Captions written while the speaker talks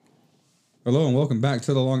Hello and welcome back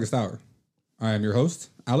to The Longest Hour. I am your host,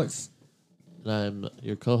 Alex. And I'm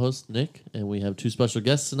your co-host, Nick, and we have two special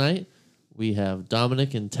guests tonight. We have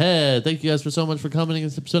Dominick and Ted. Thank you guys so much for coming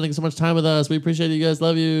and spending so much time with us. We appreciate you guys.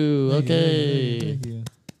 Love you. Thank you.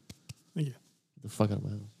 Get the fuck out of my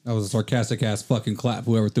house. That was a sarcastic ass fucking clap.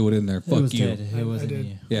 Whoever threw it in there. Fuck you. It wasn't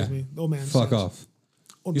you. Yeah. It was me. Old man Fuck says. off.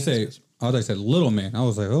 Old You man say, says. I thought I said little man. I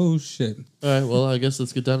was like, oh shit. All right, well, I guess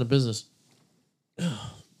let's get down to business. All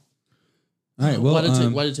right. Well, why did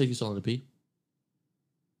it take you so long to pee?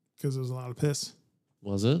 Because there was a lot of piss.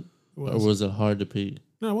 Was it? It Or was it hard to pee?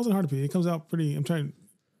 No, it wasn't hard to pee. It comes out pretty. I'm trying.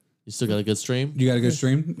 You still got a good stream? you got a good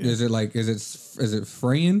stream? Yeah. Is it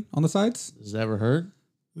fraying on the sides? Does it ever hurt?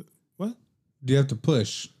 What? Do you have to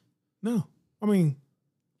push? No. I mean,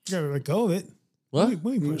 you gotta let go of it. What?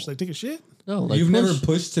 What do you push? Like take a shit? No, like You've push. never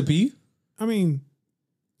pushed to pee? I mean,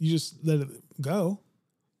 you just let it go.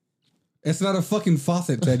 It's not a fucking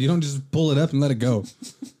faucet, Ted. You don't just pull it up and let it go.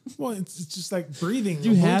 Well, it's just like breathing.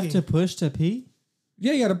 You or have moving. to push to pee?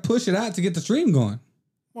 Yeah, you got to push it out to get the stream going.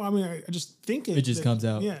 Well, I mean, I just think It just comes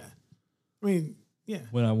out. Yeah. I mean, yeah.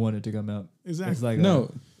 When I want it to come out. Exactly. It's like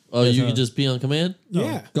No. Oh, Yes, you can just pee on command?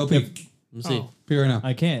 Yeah. Go pee. Let me see. Oh. Pee right now.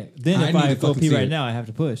 I can't. Then I if need I to go fucking pee see right it. now, I have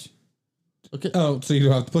to push. Okay. Oh, so you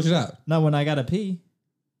don't have to push it out. Not when I gotta pee.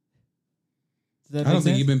 Does that I make don't think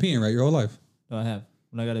sense? you've been peeing right your whole life. No, I have.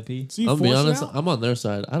 When I gotta pee. So you I'll be force it honest, out? I'm on their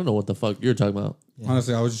side. I don't know what the fuck you're talking about. Yeah.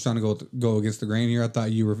 Honestly, I was just trying to go against the grain here. I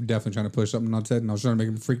thought you were definitely trying to push something on Ted, and I was trying to make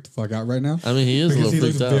him freak the fuck out right now. I mean, he is a Because little he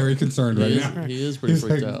looks freaked out. very concerned He right is, now. he is pretty He's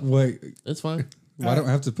freaked like, out. wait, It's fine. why don't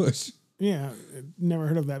I have to push? Yeah. Never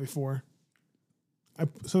heard of that before.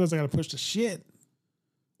 Sometimes I gotta push the shit.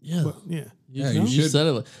 Yeah. But yeah. Yeah, you you should. said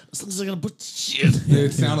it like, sometimes I gotta put shit.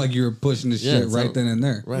 It sounded like you were pushing the Yeah, shit it right sound- then and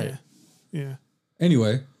there. Right. Yeah.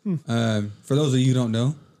 Anyway, for those of you who don't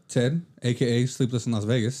know, Ted, a.k.a. Sleepless in Las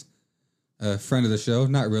Vegas, a friend of the show,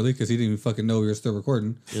 not really, because he didn't even fucking know we were still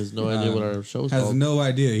recording. He has no idea what our show's Has called. no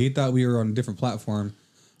idea. He thought we were on a different platform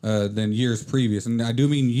than years previous. And I do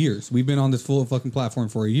mean years. We've been on this full fucking platform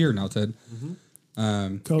for a year now, Ted.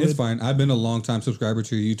 It's fine. I've been a long time subscriber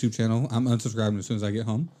to your YouTube channel. I'm unsubscribing as soon as I get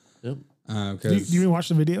home. Yep. Do you even watch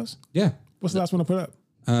the videos? Yeah. What's the last one I put up?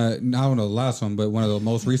 I don't know the last one, but one of the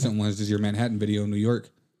most recent ones is your Manhattan video in New York.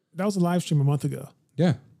 That was a live stream a month ago.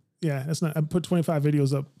 Yeah. Yeah, that's not. I put 25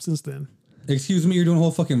 videos up since then. Excuse me, you're doing a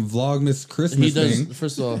whole fucking Vlogmas Christmas He does. thing.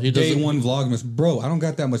 First of all, he does. Day one Vlogmas. Bro, I don't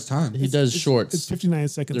got that much time. He does shorts. It's 59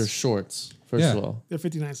 seconds. They're shorts. First Yeah. of all, They're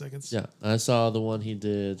 59 seconds. yeah. I saw the one he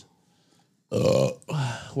did,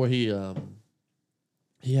 where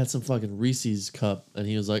he had some fucking Reese's cup, and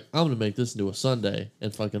he was like, "I'm gonna make this into a sundae,"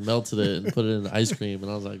 and fucking melted it and put it in the ice cream,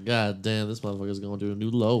 and I was like, "God damn, this motherfucker's gonna do a new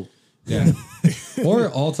low." Yeah. Or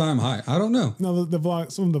all-time high. I don't know. No, the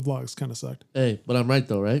vlog. Some of the vlogs kind of sucked. Hey, but I'm right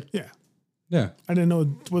though, right? Yeah, Yeah. I didn't know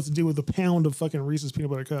what to do with a pound of fucking Reese's peanut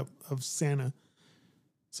butter cup of Santa,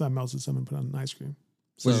 so I melted some and put on an ice cream.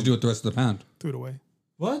 What'd you do with the rest of the pound? Threw it away.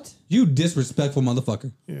 What? You disrespectful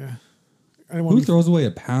motherfucker. Yeah, I didn't want Who to. throws away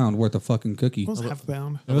a pound worth of fucking cookie? It was half a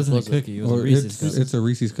pound. It wasn't was a it? cookie. It was a Or Reese's cup. it's a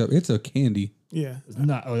Reese's cup. It's a candy. Yeah, It's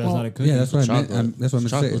not. Oh, that's Well, not a cookie. Yeah, that's what I meant. chocolate. That's what I meant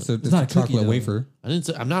to say. Chocolate. It's not a a cookie, chocolate though. wafer. I didn't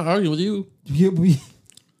say. I'm not arguing with you.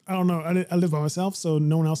 I don't know. I live by myself, so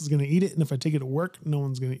no one else is gonna eat it. And if I take it to work, no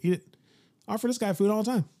one's gonna eat it. I offer this guy food all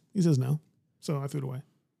the time. He says no, so I threw it away.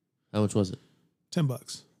 How much was it?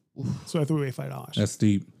 $10. So I threw away $5. That's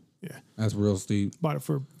steep. Yeah, That's real steep. bought it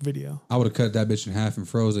for video. I would have cut that bitch in half and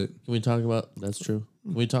froze it. Can we talk about? That's true.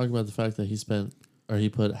 Can we talk about the fact that he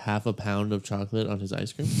put half a pound of chocolate on his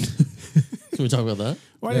ice cream? Can we talk about that?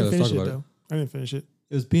 Well, I Yeah, didn't let's finish talk it about though. I didn't finish it.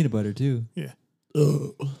 It was peanut butter too. Yeah,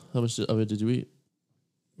 How much of it did you eat?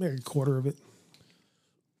 maybe a quarter of it.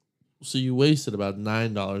 So you wasted about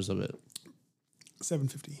 $9 of it.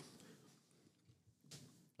 $7.50.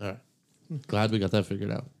 All right. Glad we got that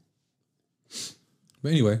figured out.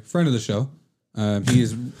 But anyway, friend of the show. He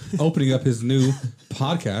is opening up his new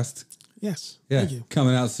podcast. Yes. Yeah, Thank you.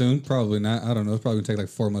 coming out soon. Probably not. I don't know. It's probably gonna take like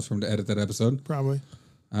 4 months for him to edit that episode. Probably.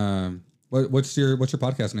 What's your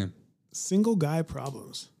podcast name? Single guy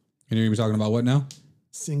problems. And you're gonna be talking about what now?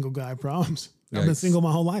 Single guy problems. I've been Yikes. single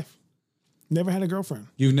my whole life. Never had a girlfriend.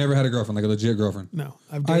 You've never had a girlfriend, like a legit girlfriend. No.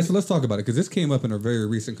 I've All right, dated. so let's talk about it because this came up in a very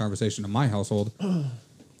recent conversation in my household.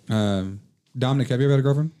 Dominick, have you ever had a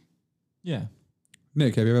girlfriend? Yeah.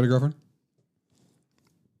 Nick, have you ever had a girlfriend?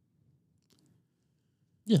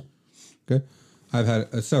 Yeah. Okay. I've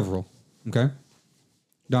had several. Okay.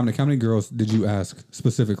 Dominick, how many girls did you ask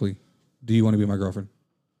specifically? Do you want to be my girlfriend?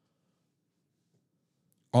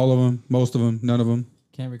 All of them? Most of them? None of them?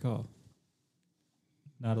 Can't recall.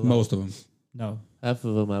 Not a lot. Most of them. No. Half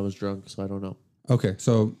of them I was drunk, so I don't know. Okay,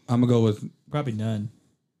 so I'm gonna go with Probably none.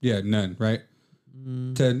 none, right?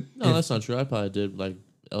 Ted, No, that's not true. I probably did like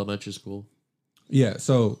elementary school. yeah,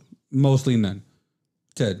 so mostly none.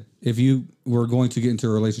 Ted, if you were going to get into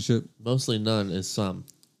a relationship, Mostly none is some.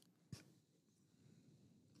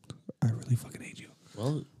 I really fucking hate you.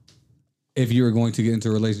 Well, If you were going to get into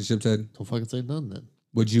a relationship, Ted, don't fucking say none then.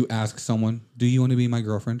 would you ask someone, "Do you want to be my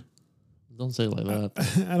girlfriend?" Don't say it like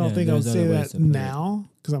that. I don't think I would there's say other ways that to put it. now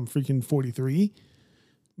because I'm freaking 43.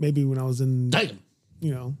 Maybe when I was in, Damn.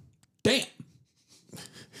 you know, Damn.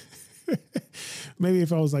 maybe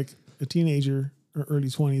if I was like a teenager or early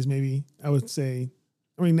 20s, maybe I would say.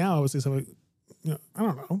 I mean, now I would say something. You know, I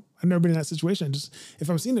don't know. I've never been in that situation. Just if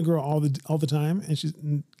I'm seeing a girl all the time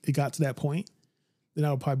and it got to that point, then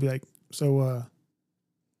I would probably be like, so I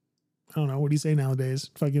don't know. What do you say nowadays?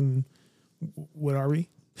 Fucking, what are we?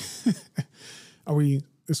 Are we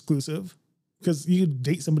exclusive? Because you could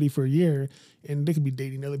date somebody for a year and they could be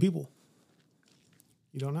dating other people.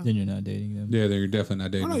 You don't know. Then you're not dating them. Yeah, then you're definitely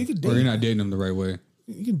not dating. no, them. you could Or you're date. not dating them the right way.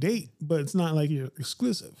 You can date, but it's not like you're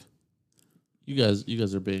exclusive. You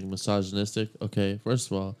guys are being misogynistic. Okay, first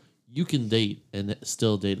of all, you can date and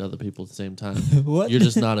still date other people at the same time. What? You're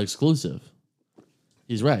just not exclusive.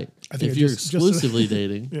 He's right. I think If I you're just- exclusively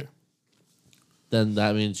dating, Yeah. then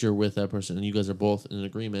that means you're with that person and you guys are both in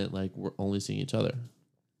agreement, like we're only seeing each other.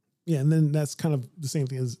 Yeah, and then that's kind of the same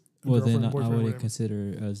thing as a Well, girlfriend, then I boyfriend, wouldn't whatever.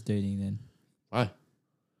 consider us dating then. Why?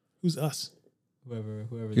 Who's us? Whoever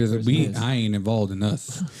the Because person is. I ain't involved in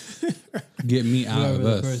us. Get me out Whoever of the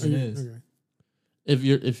us. person is. Okay. If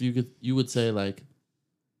you would say like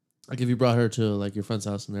if you brought her to like your friend's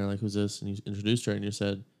house and they're like, who's this? And you introduced her and she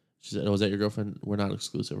said, oh, is that your girlfriend? We're not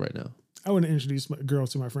exclusive right now. I wouldn't introduce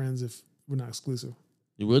girls to my friends if we're not exclusive.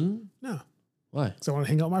 You wouldn't? No, Why? because I want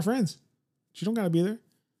to hang out with my friends. She don't got to be there.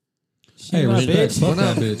 She Hey, my respect. bitch. Fuck we're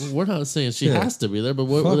that not, bitch. We're not saying she Yeah. has to be there, but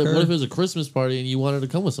what Fuck if her. it was a Christmas party and you wanted to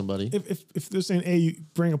come with somebody? If they're saying, hey, you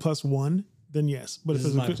bring a +1, then yes. But This if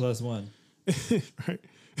is it's my plus one. right,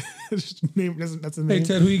 Just name that's a name. Hey,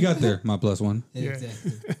 Ted, who you got there? My +1. Yeah.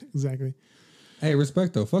 Exactly. Exactly. Hey,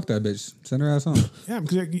 respect though. Fuck that bitch. Send her ass home. Yeah,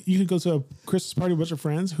 because you could go to a Christmas party with your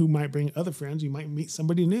friends who might bring other friends. You might meet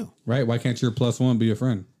somebody new. Right? Why can't your +1 be a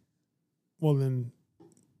friend? Well, then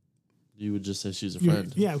You would just say she's a you're-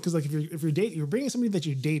 friend. yeah, because like if you're dating, you're bringing somebody that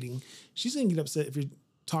you're dating. She's gonna get upset if you're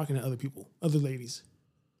talking to other people, other ladies.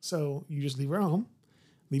 So you just leave her home,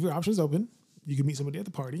 leave your options open. You can meet somebody at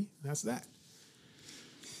the party. And that's that.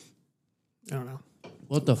 I don't know.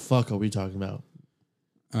 What the fuck are we talking about?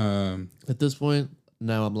 At this point,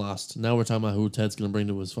 now I'm lost. Now we're talking about who Ted's gonna bring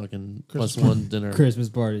to his fucking Christmas +1 dinner. Christmas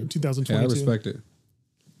party. Yeah, I 2022. respect it.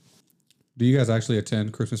 Do you guys actually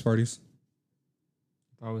attend Christmas parties?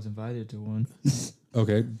 I was invited to one.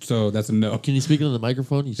 Okay, so that's a no. Can you speak into the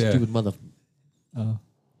microphone? You Yeah. stupid mother. Oh,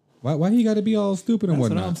 Why you got to be all stupid and that's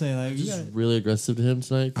what whatnot? I'm saying. Like, you Just gotta, really aggressive to him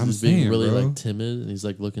tonight. 'Cause I'm he's being saying, really bro. like timid and he's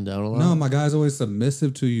like looking down a lot. No, my guy's always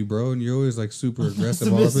submissive to you, bro, and you're always like super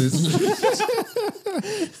aggressive. All of it.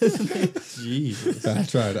 Jesus. I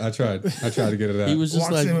tried to get it out. He was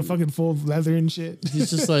just Walks in with like fucking full of leather and shit. he's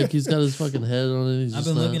just like he's got his fucking head on it. He's I've just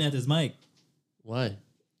been not- looking at this mic. Why?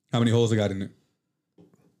 How many holes I got in it?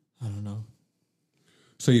 I don't know.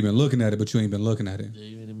 So you've been looking at it, but you ain't been looking at it. Yeah,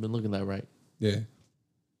 you ain't even been looking that right. Yeah,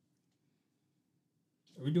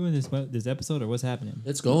 Are we doing this episode or what's happening?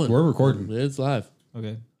 It's going. We're recording. It's live.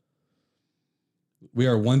 Okay. we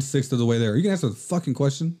are 1/6 of the way there. You can answer the fucking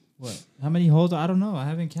question. What? How many holes? I don't know. I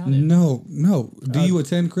haven't counted. No. Do you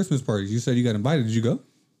attend Christmas parties? You said you got invited. Did you go?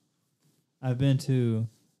 I've been to.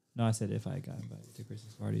 No, I said if I got invited to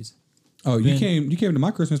Christmas parties. Oh, you Been- came. You came to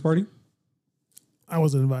my Christmas party. I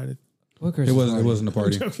wasn't invited. What It Christmas? wasn't. party? It wasn't a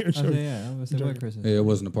party. I'm joking. I'm I joking. said, yeah, I was say what joking. Christmas? Yeah, it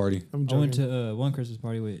wasn't a party. I'm I joking. went to one Christmas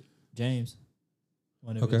party with James.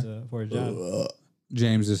 When it Okay. was for a job.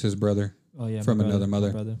 James is his brother. Oh yeah, From my brother, another mother.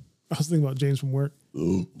 my brother. I was thinking about James from work.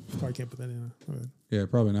 Probably can't put that in. Okay. Yeah,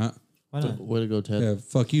 probably not. Why not? Way to go, Ted. Yeah,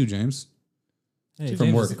 fuck you, James. Hey, From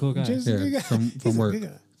James work. is a cool guy. James is a Yeah, good guy. from He's a work. good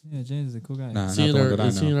guy. Yeah, James is a cool guy. Nah, Is not he the in one our, that I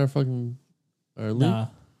is he in know. our fucking our league? Nah,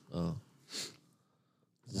 Oh.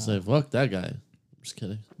 Just say fuck that guy. I'm just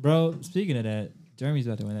kidding. bro. Speaking of that, Jeremy's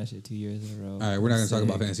about to win that shit 2 years in a row. All right, we're not gonna talk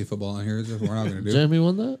about Sick. fantasy football in here. That's what we're not gonna do. Jeremy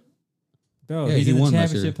won that? Bro, Yeah, he's he in the won last year.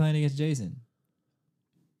 championship playing against Jason.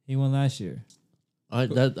 He won last year. I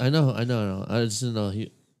know. I just didn't know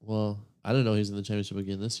he. Well, I didn't know he was in the championship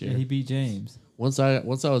again this year. Yeah, he beat James. Once I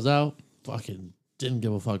was out, fucking didn't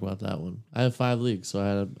give a fuck about that one. I have 5 leagues, so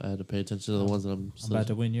I had to pay attention to the ones that I'm. I'm about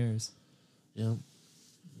to win yours. Yeah.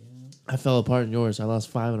 I fell apart in yours. I lost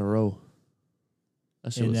 5 in a row.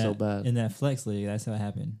 That shit was so bad. In that flex league, that's how it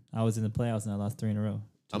happened. I was in the playoffs and I lost 3 in a row.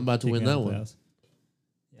 I'm about to Kicked win me out that of the one. playoffs.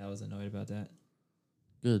 Yeah, I was annoyed about that.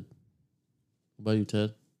 Good. What about you,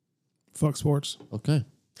 Ted? Fuck sports. Okay.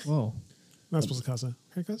 Whoa. Not supposed to cuss.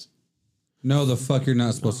 Hey, cuss. No, the fuck you're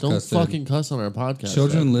not supposed to Don't cuss. fucking cuss on our podcast.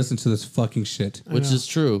 Children Ted. listen to this fucking shit. Which know. is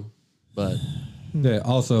true, but Yeah.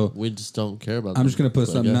 Also, we just don't care about. I'm just gonna put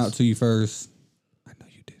so I something guess. out to you first. I know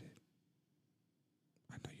you did it.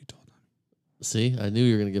 I know you told on me. See, I knew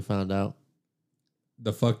you were gonna get found out.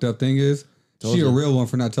 The fucked up thing is, Told she you. a real one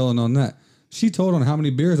for not telling on that. She told on how many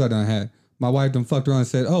beers I done had. My wife done fucked around and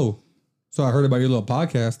said, "Oh, so I heard about your little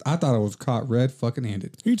podcast. I thought I was caught red fucking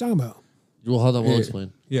handed." Who are you talking about? Well, hold on, we'll Yeah.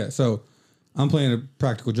 explain. Yeah. So I'm playing a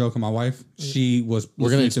practical joke on my wife. She was. We're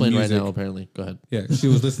gonna listening to explain right music. now. Apparently, go ahead. Yeah, she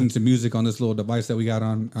was listening to music on this little device that we got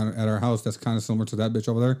on at our house. That's kind of similar to that bitch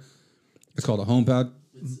over there. It's called a HomePod.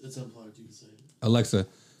 It's unplugged. You can say. Alexa.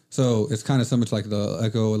 So it's kind of similar to like the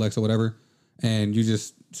Echo, Alexa, whatever. And you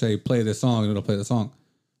just say, play this song, and it'll play the song.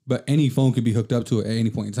 But any phone could be hooked up to it at any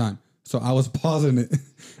point in time. So I was pausing it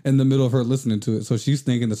in the middle of her listening to it. So she's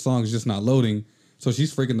thinking the song's just not loading. So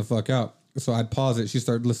she's freaking the fuck out. So I'd pause it. She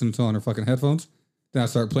started listening to it on her fucking headphones. Then I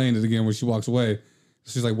start playing it again when she walks away.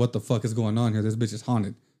 She's like, what the fuck is going on here? This bitch is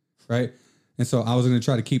haunted. Right? And so I was going to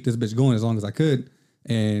try to keep this bitch going as long as I could.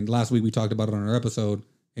 And last week we talked about it on our episode.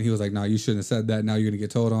 And he was like, nah, you shouldn't have said that. Now you're going to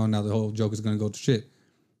get told on. Now the whole joke is going to go to shit.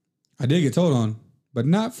 I did get told on, but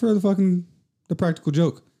not for the practical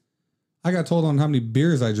joke. I got told on how many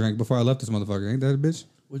beers I drank before I left this motherfucker. Ain't that a bitch?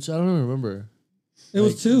 Which I don't even remember. It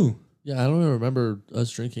was 2. Yeah, I don't even remember us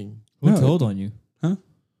drinking. Who No. told on you? Huh?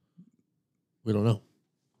 We don't know.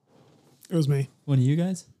 It was me. One of you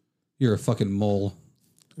guys? You're a fucking mole.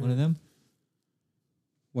 One of them?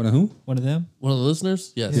 One of who? One of them? One of the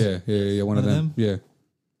listeners? Yes. Yeah. One of them. Yeah.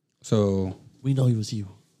 So, We know he was you.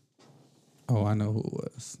 oh, I know who it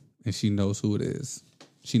was. And she knows who it is.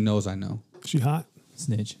 She knows I know. She hot?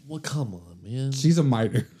 Snitch. Well, come on, man. She's a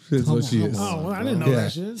miter. Is what she is. Oh, well, I didn't know Yeah.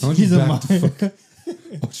 that shit. Why don't you She's a back the fuck?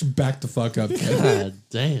 Why don't you back the fuck up? Ted? God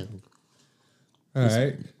damn. All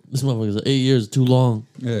right. This motherfucker's 8 years too long.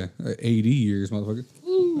 Yeah. 80 years, motherfucker.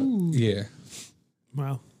 Yeah.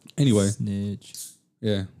 Wow. Anyway. Snitch.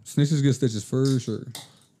 Yeah. Snitches get stitches for sure.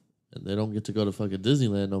 And they don't get to go to fucking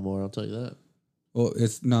Disneyland no more, I'll tell you that. Well,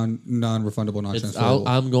 it's non-refundable, non-transferable.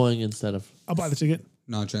 I'm going instead of. I'll buy the ticket.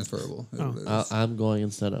 Non-transferable. Oh. It is. I'm going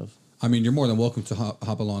instead of. I mean, you're more than welcome to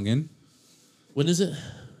hop along in When is it?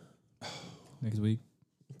 Next week.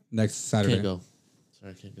 next Saturday. Can't go.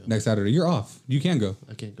 Sorry, I can't go. Next Saturday. You're off. You can go.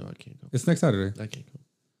 I can't go. I can't go. It's next Saturday. I can't go.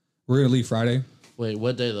 We're going to leave Friday. Wait,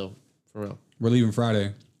 what day though? For real? We're leaving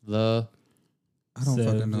Friday. The I don't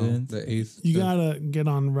fucking know. 7th. The 8th. You gotta get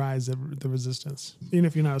on Rise of the Resistance, even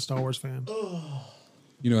if you're not a Star Wars fan,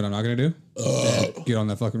 You know what I'm not going to do? Get on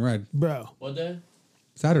that fucking ride. bro. what day?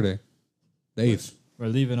 Saturday. The 8th. We're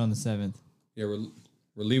leaving on the 7th. Yeah,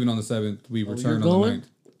 we're leaving on the 7th. We Oh, return you're on the going? 9th.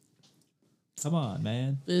 Come on,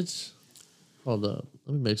 man. Bitch. Hold up.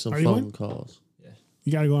 Let me make some Are you phone going? calls.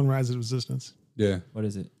 You gotta go on Rise of the Resistance. Yeah. What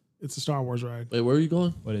is it? It's a Star Wars ride. Wait, where are you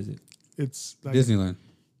going? What is it? It's like Disneyland.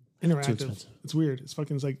 Too interactive. expensive. It's weird. It's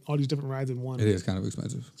fucking. It's like all these different rides in one. It is kind of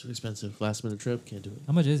expensive. Too expensive. Last minute trip. Can't do it.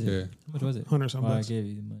 How much is it? Yeah. How much was it? 100 something Well, I bucks. gave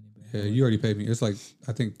you the money. But Yeah, you already paid me. It's like,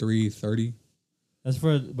 I think $330. That's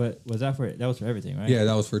for, but was that for, that was for everything, right? Yeah,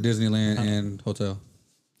 that was for Disneyland and hotel.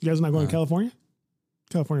 You guys not going to California?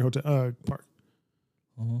 California hotel park.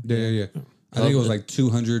 Uh-huh. Yeah. I think it was like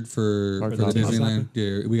 $200 for Park the hopper. Disneyland.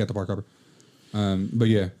 Yeah, we got the park hopper. But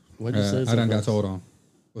yeah, Why'd you say it so I done got fast? told on.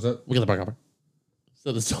 What's up? We got the park hopper.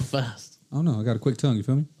 Said it so fast. I don't know. I got a quick tongue. You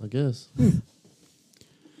feel me? I guess.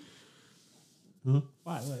 What?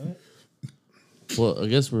 Well, I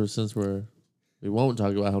guess we won't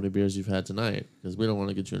talk about how many beers you've had tonight because we don't want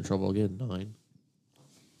to get you in trouble again. 9.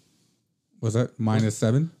 What's that?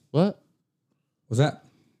 -7? What? What's that?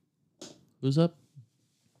 Who's up?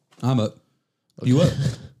 I'm up. You up?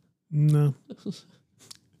 No.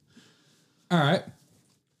 All right.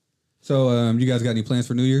 So, you guys got any plans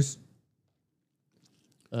for New Year's?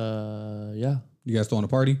 Yeah. You guys throwing a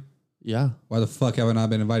party? Yeah. Why the fuck haven't I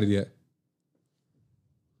been invited yet?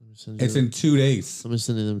 Let me send you, It's in 2 days. let me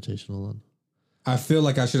send you the invitation. Hold on. I feel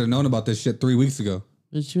like I should have known about this shit 3 weeks ago.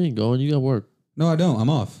 Bitch, you ain't going. You got work. No, I don't. I'm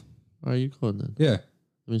off. All right, you going then? Yeah.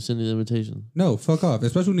 Let me send you the invitation. No, fuck off.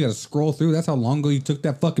 Especially when you got to scroll through. That's how long ago you took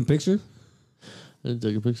that fucking picture. I didn't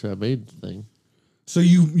take a picture. I made the thing. So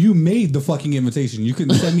you made the fucking invitation. You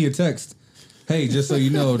couldn't send me a text. Hey, just so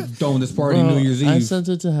you know, throwing this party Bro, New Year's Eve. I sent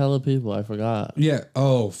it to hella people. I forgot. Yeah.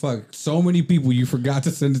 Oh, fuck. So many people. You forgot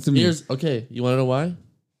to send it to me. Okay. You want to know why?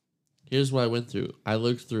 Here's what I went through. I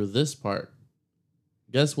looked through this part.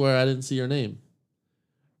 Guess where I didn't see your name?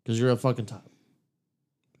 Because you're a fucking top.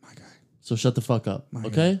 My guy. So shut the fuck up.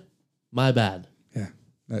 Okay? My bad. Yeah,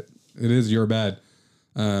 it is your bad.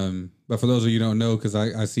 But for those of you who don't know, because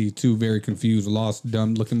I see two very confused, lost,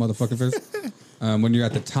 dumb-looking motherfuckers. When you're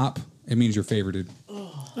at the top, it means you're favorited.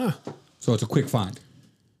 So it's a quick find.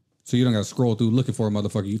 So you don't got to scroll through looking for a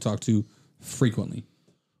motherfucker you talk to frequently.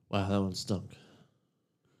 Wow, that one stunk.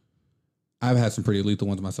 I've had some pretty lethal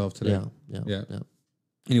ones myself today. Yeah.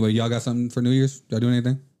 Anyway, y'all got something for New Year's? Y'all doing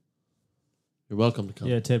anything? You're welcome to come.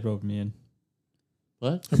 Yeah, Ted roped me in.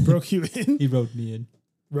 What? I broke you in. He roped me in.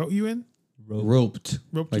 Wrote you in? Roped.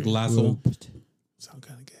 Like you. lasso. Roped. Sound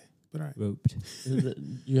kind of gay, but all right. Roped.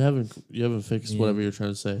 You haven't fixed whatever you're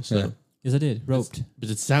trying to say. So. Yeah. Yes, I did. Roped. But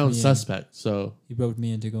it sounds Yeah. suspect. So He roped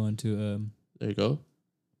me into going to there you go.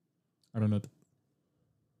 I don't know,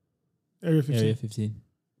 Area 15. Area 15.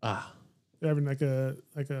 Ah, They're having like a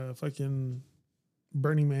fucking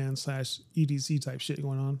Burning Man / EDC type shit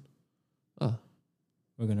going on.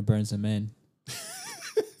 We're gonna burn some men.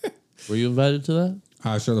 were you invited to that?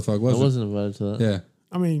 I sure the fuck I wasn't. wasn't invited to that. Yeah.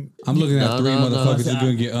 I mean, I'm looking at No, three no, no. motherfuckers who's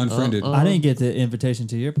going to get unfriended. I didn't get the invitation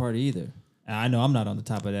to your party either. And I know I'm not on the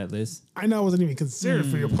top of that list. I know I wasn't even considered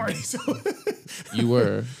for your party, so You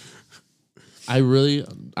were. I'm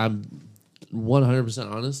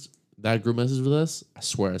 100% honest. That group message with us, I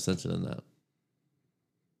swear I sent it in that.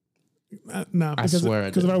 nah. I Because swear I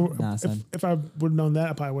because did. if I would have known that,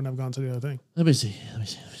 I probably wouldn't have gone to the other thing. Let me see.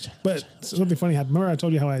 But something funny happened. Remember I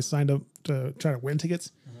told you how I signed up to try to win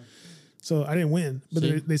tickets? So I didn't win, but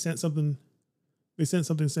See? they sent something. They sent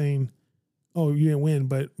something saying, "Oh, you didn't win,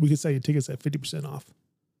 but we could sell your tickets at 50% off."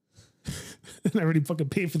 And I already fucking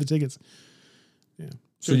paid for the tickets. Yeah.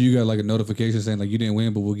 So you got like a notification saying like you didn't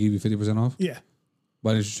win, but we'll give you 50% off? Yeah.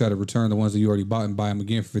 Why didn't you try to return the ones that you already bought and buy them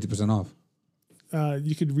again for 50% off?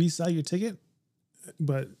 You could resell your ticket,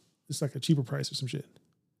 but it's like a cheaper price or some shit.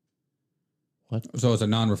 So it's a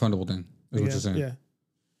non-refundable thing, is what you're saying? Yeah.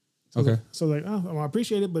 So Okay. So like, oh, well, I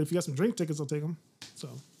appreciate it, but if you got some drink tickets, I'll take them. So.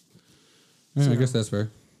 Yeah, I guess that's fair.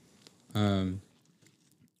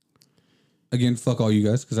 Again, fuck all you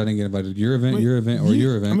guys because I didn't get invited to your event, your event.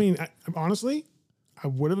 I mean, honestly, I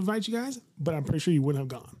would have invited you guys, but I'm pretty sure you wouldn't have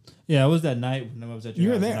gone. Yeah, it was that night when I was at your You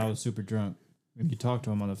were house there. and I was super drunk. You talked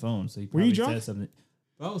to him on the phone, so he Were you probably drunk? said something.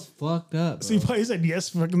 But I was fucked up, bro. So you probably said yes,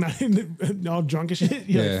 fucking not all drunk and shit.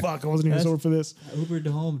 You're Yeah. like, fuck, I wasn't even That's- sober for this. I Ubered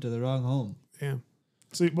home to the wrong home. Yeah.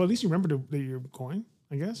 So, well, at least you remember that you're going,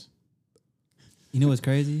 I guess. You know what's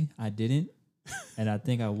crazy? I didn't. And I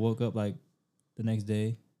think I woke up like the next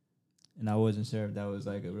day and I wasn't sure if that was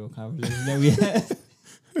like a real conversation that we had.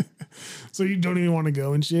 So you don't even want to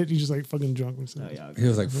go and shit. You're just like fucking drunk and stuff. Oh, yeah, He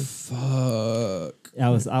was like, fuck. I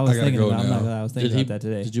was gotta thinking go about. I'm not now. gonna lie, I was thinking about that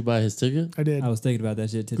today. Did you buy his ticket? I did. I was thinking about that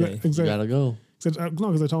shit today. You Exactly. gotta go. No,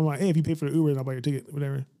 because I told him like, hey, if you pay for the Uber, then I'll buy your ticket,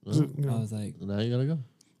 whatever. So, you know. I was like, Now you gotta go.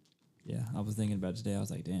 yeah, I was thinking about it today. I was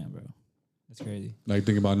like, damn, bro, that's crazy. Like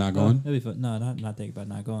thinking about not going? That'd be fun. No, not thinking about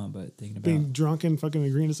not going, but thinking about. Being drunk and fucking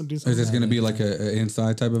agreeing to something. Is this going to be like an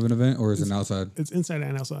inside type of an event or is it an outside? It's inside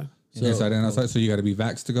and outside. So- Inside and outside? So you got to be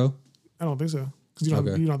vaxxed to go? I don't think so. Because you,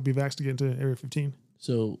 Okay. you don't have to be vaxxed to get into Area 15.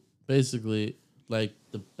 So basically, like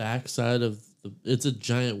the backside of it's a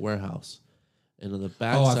giant warehouse, and on the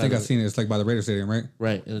back. Oh, I think I've seen it. It's like by the Raider Stadium, right?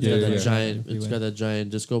 Right, and it's Yeah, got that yeah. giant. Yeah. It's got that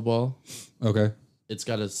giant disco ball. Okay. It's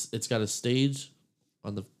got a stage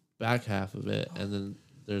on the back half of it, and then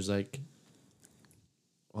there's like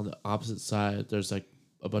on the opposite side, there's like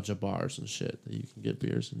a bunch of bars and shit that you can get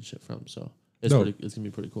beers and shit from. So it's Dope. it's gonna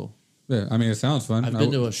be pretty cool. Yeah, I mean, it sounds fun. I've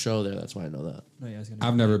been to a show there, that's why I know that. No, yeah, it's gonna be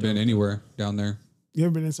I've never been anywhere down there. You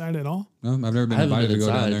ever been inside at all? No, I've never been I haven't invited been to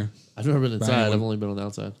go down inside. there. I've never been inside. anyone. I've only been on the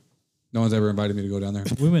outside. No one's ever invited me to go down there.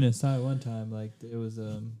 We went inside one time, like it was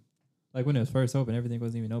like when it was first open, everything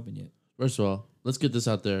wasn't even open yet. First of all, let's get this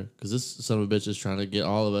out there because this son of a bitch is trying to get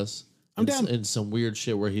all of us I'm down. in some weird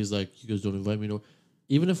shit where he's like, "You guys don't invite me to."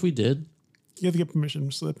 Even if we did, You have to get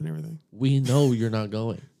permission slip and everything. we know you're not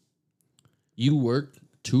going. You work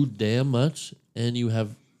too damn much, and you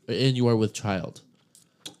are with child.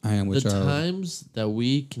 I am with The y'all. times that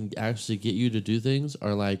we can actually get you to do things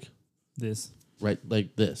are like This. right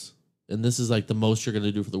like this, and this is like the most you're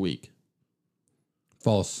gonna do for the week.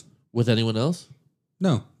 False. With anyone else?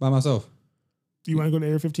 No, by myself. Do you want to go to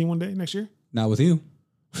Area 15 one day next year? Not with you.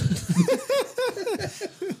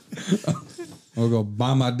 I'll go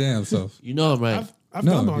by my damn self. You know I'm right. I've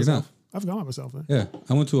No, gone by you're myself. not. I've gone by myself, man. Yeah,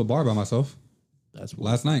 I went to a bar by myself That's weird.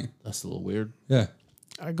 last night. That's a little weird. Yeah,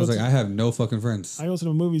 I I go, was like, to, I have no fucking friends. I go to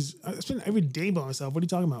the movies. I spend every day by myself. What are you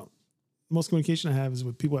talking about? Most communication I have is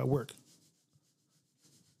with people at work.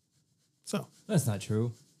 So, That's not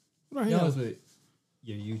true. what You are always with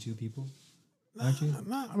your YouTube people, aren't you?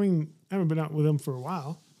 I mean, I haven't been out with them for a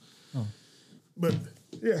while. Oh. But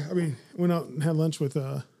yeah, I mean, went out and had lunch with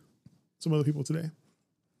some other people today.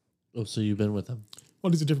 Oh, so you've been with them? Well,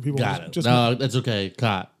 these are different people. Got it. Just No, that's okay.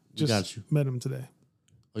 Got you. Met them today.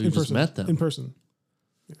 Oh, you just met them in person.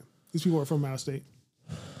 Yeah, these people are from out of state.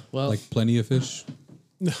 Well, Like Plenty of Fish.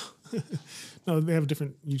 No, no, they have a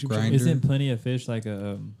different YouTube Grindr. channel. Isn't Plenty of Fish like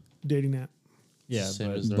a Dating app. yeah, Same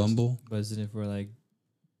but, as theirs. Bumble. but isn't it for like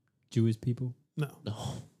Jewish people? No, No,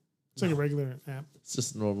 it's like a regular app. it's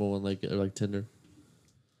just a normal one, like Tinder.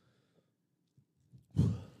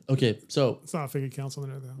 Okay, so It's not a fake accounts on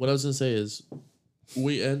there though. what I was gonna say is,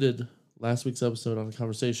 we ended last week's episode on a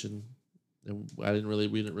conversation, and we didn't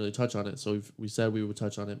really touch on it. So we said we would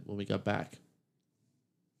touch on it when we got back.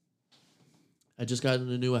 I just got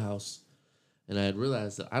into a new house, and I had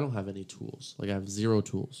realized that I don't have any tools. Like I have 0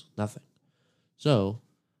 tools, nothing. So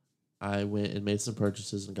I went and made some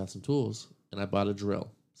purchases and got some tools, and I bought a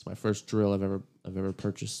drill. It's my first drill I've ever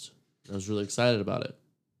purchased. I was really excited about it.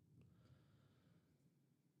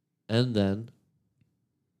 And then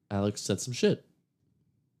Alex said some shit.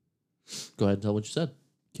 Go ahead and tell what you said.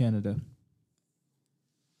 Canada.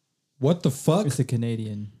 What the fuck? It's a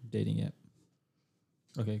Canadian dating app.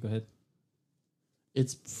 Okay, go ahead.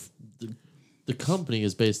 The company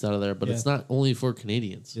is based out of there, but Yeah. it's not only for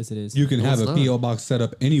Canadians. Yes, it is. You can No, have it's a not. PO box set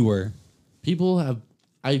up anywhere. People have,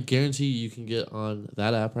 I guarantee you can get on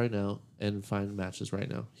that app right now and find matches right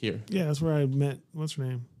now. Here. Yeah, that's where I met. What's her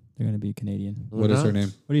name? They're gonna be Canadian. No, What they're is her not.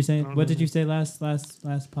 name? What are you I saying? don't What know. did you say last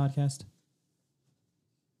podcast?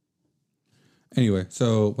 Anyway,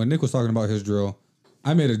 so when Nick was talking about his drill,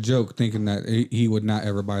 I made a joke thinking that he would not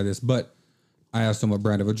ever buy this, but I asked him what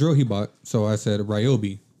brand of a drill he bought. So I said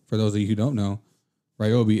Ryobi. For those of you who don't know,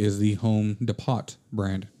 Ryobi is the Home Depot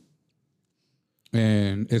brand.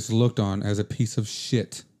 And it's looked on as a piece of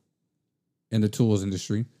shit in the tools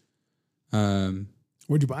industry.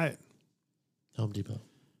 Where'd you buy it? Home Depot.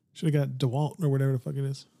 Should have got DeWalt or whatever the fuck it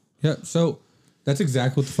is. Yeah, so that's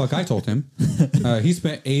exactly what the fuck I told him. He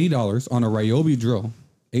spent $80 on a Ryobi drill,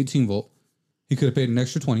 18 volt. He could have paid an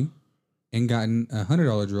extra $20 and gotten a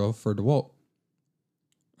 $100 drill for DeWalt.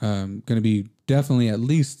 Going to be definitely at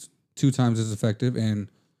least 2 times as effective and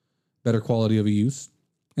better quality of a use.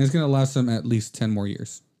 And it's going to last him at least 10 more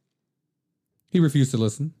years. He refused to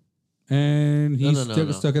listen. And he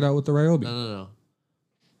No. stuck it out with the Ryobi. No.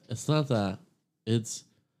 It's not that. It's,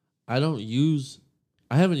 I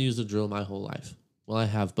haven't used a drill my whole life. Well, I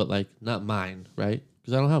have, but like not mine, right?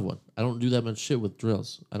 Because I don't have one. I don't do that much shit with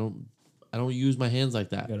drills. I don't use my hands like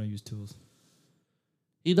that. I don't use tools.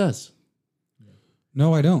 He does.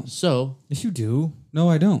 No, I don't. So Yes, you do. No,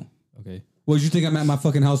 I don't. Okay. What, did you think I'm at my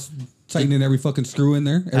fucking house tightening every fucking screw in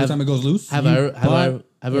there every time it goes loose? have I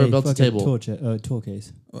ever built a table? Tool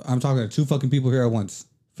case. I'm talking to 2 fucking people here at once.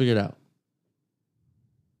 Figure it out.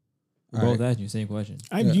 We're All both right. asking you the same question.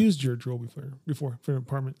 I've Yeah. used your drill before for an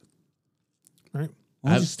apartment. Right?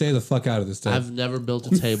 Why don't you stay the fuck out of this stuff? I've never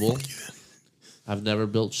built a table. I've never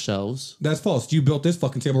built shelves. That's false. You built this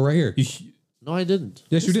fucking table right here. No, I didn't.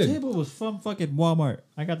 Yes, you This did. table was from fucking Walmart.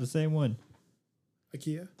 I got the same one.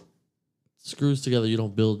 IKEA. Screws together, you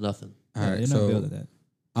don't build nothing. All Yeah, right, they're not building so that.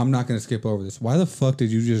 I'm not going to skip over this. Why the fuck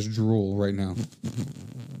did you just drool right now?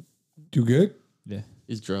 You good? Yeah.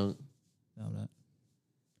 He's drunk. No, I'm not.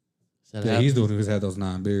 Yeah, he's the one who's had those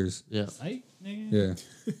 9 beers. Yeah. Yeah.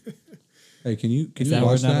 Hey, can you Is that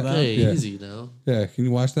watch word not that? allowed? Hey, Yeah. easy now. Yeah, can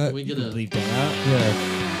you watch that? Can we get a Bleep that out.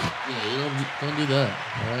 Yeah. Yeah, you don't do that.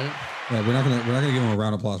 All right. Yeah, we're not gonna give him a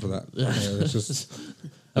round of applause for that. Yeah, it's just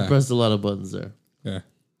I pressed a lot of buttons there. yeah.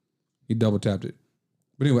 He double tapped it.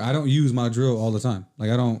 But anyway, I don't use my drill all the time. Like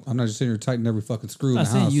I'm not just sitting here tightening every fucking screw I'm in not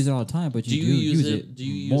the saying house. use it all the time, but Do you you do use use it- it. do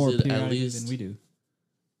you use more it at periodically least- than we do?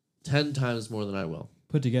 10 times more than I will.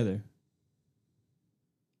 Put together.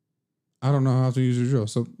 I don't know how to use your drill.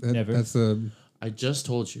 So Never. that's I just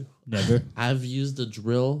told you. Never. I've used a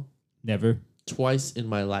drill Never. twice in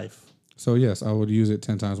my life. so yes, I would use it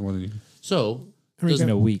 10 times more than you. So, How many, Does- In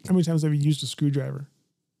a week. how many times have you used a screwdriver?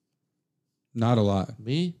 Not a lot.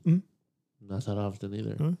 me? Mhm. Not that often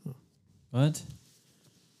either. Huh? What?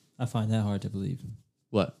 I find that hard to believe.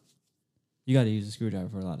 What? You got to use a screwdriver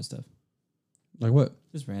for a lot of stuff. Like what?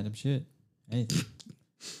 Just random shit. Anything.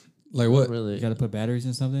 Like what? Not really. You got to put batteries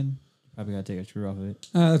in something. You probably got to take a screw off of it.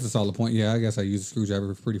 That's a solid point. Yeah, I guess I use a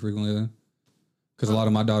screwdriver pretty frequently then. Because a lot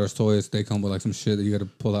of my daughter's toys, they come with like some shit that you got to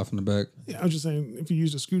pull out from the back. Yeah, I was just saying, if you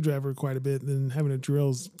use a screwdriver quite a bit, then having a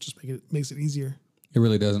drill just makes it easier. It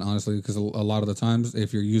really doesn't, honestly, because a lot of the times,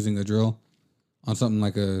 if you're using a drill on something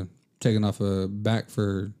like taking off a back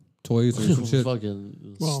for toys or some shit.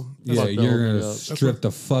 Fucking. Well, Yeah, fuck the you're whole gonna thing up. strip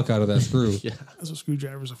the fuck out of that screw. Yeah. that's what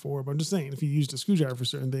screwdrivers are for. But I'm just saying, if you used a screwdriver for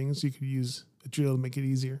certain things, you could use a drill to make it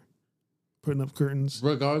easier. Putting up curtains.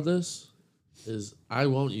 Regardless, I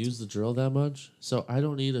won't use the drill that much, so I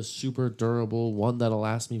don't need a super durable one that'll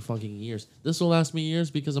last me fucking years. This will last me years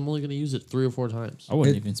because I'm only gonna use it 3 or 4 times. I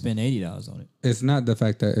wouldn't even spend $80 on it. It's not the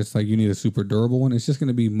fact that it's like you need a super durable one. It's just going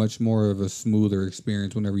to be much more of a smoother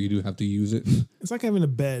experience whenever you do have to use it. It's like having a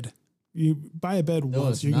bed. You buy a bed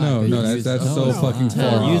once. it's You not. No, You that's use- so no, fucking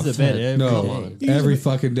Ted, far Use off. the bed every No, day. You every use it-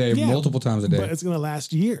 fucking day, Yeah, multiple times a day. But it's gonna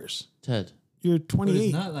last years. Ted, You're But 28.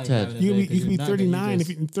 it's not like Ted. having a You bed, can 'cause be you're not gonna 39 use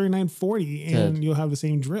if you 39, 40, and Ted. you'll have the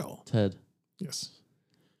same drill. Ted, Yes.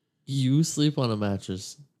 you sleep on a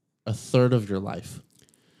mattress a third of your life.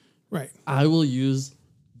 Right. I will use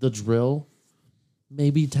the drill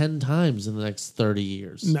maybe 10 times in the next 30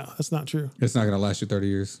 years. No, that's not true. It's not going to last you 30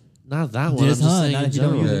 years. Not that one. Just I'm just huh, saying not in if you don't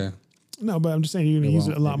general. use Yeah. No, but I'm just saying you're gonna It use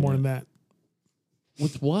it won't, a lot maybe more not. than that.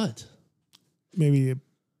 With what? Maybe a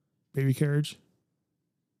baby carriage,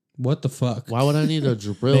 What the fuck? Why would I need a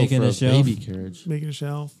drill Making for a a shelf. baby carriage? making a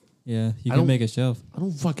shelf. Yeah, you I can don't- make a shelf. I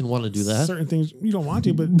don't fucking want to do that. Certain things you don't want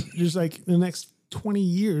to, but just like the next 20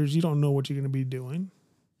 years, you don't know what you're gonna be doing.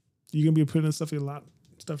 You're gonna be putting stuff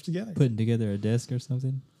together. Putting together a desk or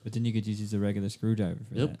something. But then you could just use a regular screwdriver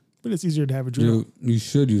for Yep. that. But it's easier to have a drill. You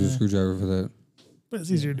should use a Yeah. screwdriver for that. But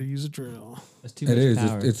it's easier to use a drill. That's too It much is.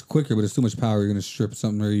 power. It's quicker, but it's too much power. You're going to strip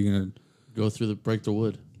something or you're going to, Go through break the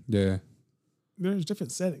wood. yeah. There's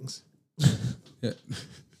different settings. Yeah.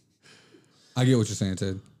 I get what you're saying,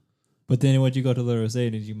 Ted. But then once you go to lower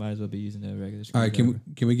settings, you might as well be using a regular All screwdriver.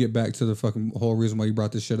 right, can we get back to the fucking whole reason why you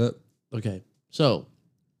brought this shit up? Okay, so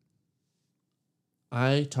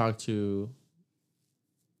I talked to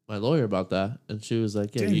my lawyer about that, and she was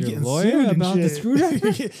like, "Yeah, Damn, you you're your getting lawyer sued and about the shit.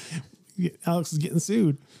 screwdriver? Alex is getting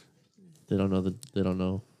sued. they don't know that they don't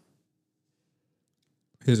know."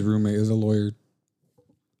 His roommate is a lawyer.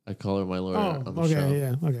 I call her my lawyer Oh, on the okay, show.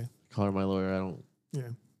 yeah, okay, I call her my lawyer. I don't. yeah,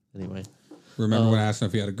 Anyway, Remember when I asked him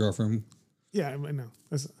if he had a girlfriend? yeah. I know.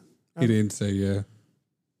 That's He didn't say yeah.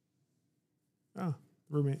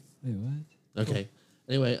 roommate. Wait, what? okay.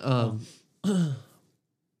 Anyway,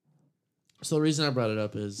 so the reason I brought it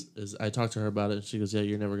up is I talked to her about it, and she goes, "Yeah,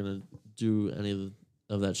 you're never gonna do any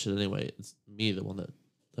of that shit anyway. It's me, the one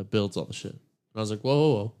that builds all the shit." And I was like,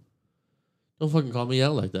 whoa. Don't fucking call me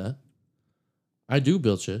out like that. I do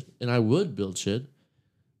build shit, and I would build shit.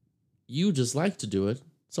 You just like to do it,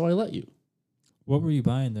 so I let you. What were you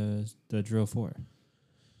buying the drill for?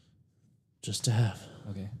 Just to have.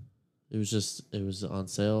 Okay. It was on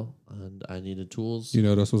sale, and I needed tools. You know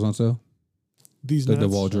what else was on sale? These The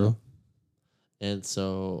nuts. wall drill. And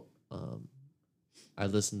so I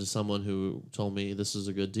listened to someone who told me this is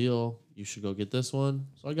a good deal. You should go get this one.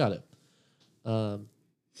 So I got it.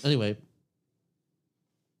 Anyway,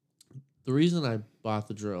 the reason I bought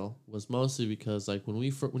the drill was mostly because like when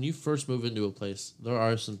you first move into a place, there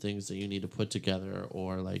are some things that you need to put together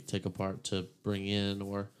or like take apart to bring in,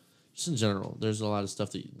 or just in general. There's a lot of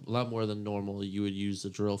stuff a lot more than normal you would use the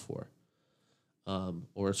drill for,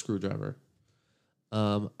 or a screwdriver.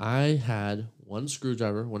 I had one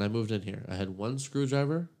screwdriver when I moved in here. I had one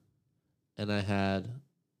screwdriver, and I had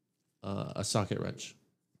a socket wrench.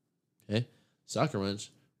 Okay, socket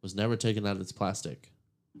wrench was never taken out of its plastic.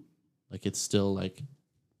 Like it's still like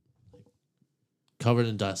covered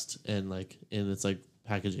in dust and like in its like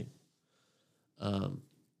packaging.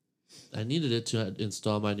 I needed it to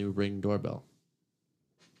install my new Ring doorbell.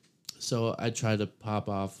 So I tried to pop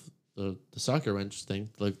off the socket wrench thing,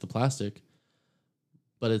 like the plastic,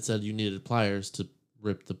 but it said you needed pliers to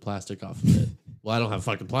rip the plastic off of it. Well, I don't have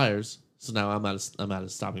fucking pliers, so now I'm at a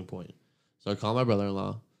stopping point. So I call my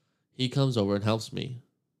brother-in-law. He comes over and helps me.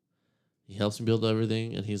 He helps me build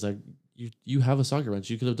everything, and he's like, "You have a socket wrench.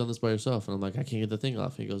 You could have done this by yourself." And I'm like, "I can't get the thing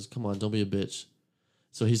off." And he goes, "Come on, don't be a bitch."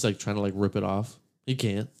 So he's like trying to like rip it off. He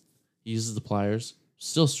can't. He uses the pliers.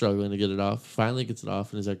 Still struggling to get it off. Finally gets it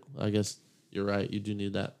off, and he's like, "I guess you're right. You do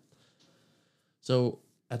need that." So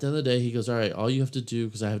at the end of the day, he goes, "All right, all you have to do,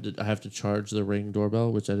 because I have to charge the Ring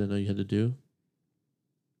doorbell, which I didn't know you had to do."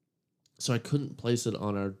 So I couldn't place it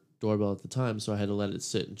on our doorbell at the time, so I had to let it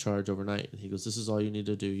sit and charge overnight. And he goes, "This is all you need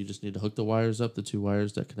to do. You just need to hook the wires up, the 2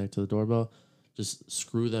 wires that connect to the doorbell. Just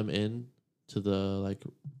screw them in to the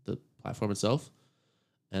platform itself,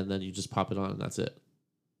 and then you just pop it on, and that's it."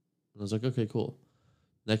 And I was like, "Okay, cool."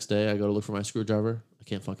 Next day, I go to look for my screwdriver. I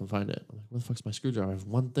can't fucking find it. I'm like, "Where the fuck's my screwdriver? I have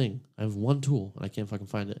one thing. I have one tool, and I can't fucking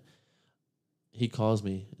find it." He calls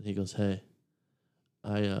me, and he goes, "Hey,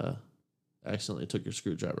 I accidentally took your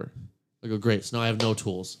screwdriver." I go, "Great, so now I have no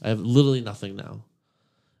tools. I have literally nothing now."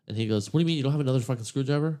 And he goes, what do you mean you don't have another fucking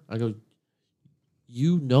screwdriver? I go,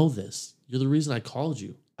 you know this. You're the reason I called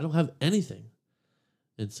you. I don't have anything.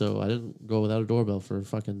 And so I didn't go without a doorbell for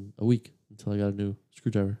fucking a week until I got a new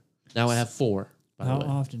screwdriver. Now I have 4, by How the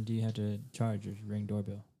way. often do you have to charge your Ring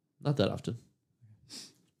doorbell? Not that often.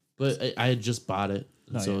 But I had just bought it,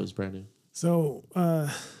 and so yeah. it was brand new. So,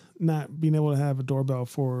 not being able to have a doorbell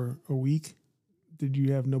for a week, did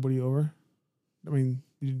you have nobody over? I mean,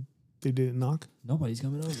 they didn't knock? Nobody's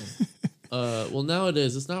coming over. Well,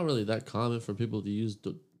 nowadays, it's not really that common for people to use,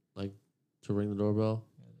 to ring the doorbell.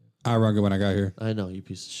 I rung it when I got here. I know, you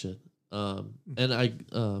piece of shit. And I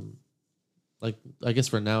guess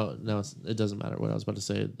for now it doesn't matter what I was about to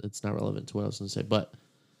say. It's not relevant to what I was going to say. But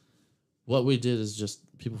what we did is just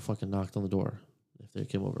people fucking knocked on the door if they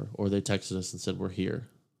came over, or they texted us and said we're here,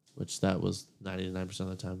 which that was 99% of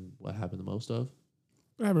the time what happened the most of.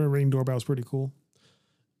 Having a Ring doorbell is pretty cool.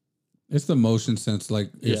 It's the motion sense.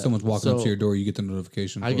 Like if Yeah, someone's walking up so to your door, you get the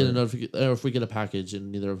notification. I get a notification, or if we get a package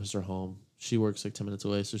and neither of us are home, she works like 10 minutes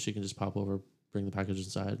away, so she can just pop over, bring the package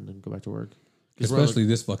inside, and then go back to work. Especially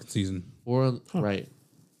this fucking season. Right.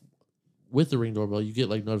 With the Ring doorbell, you get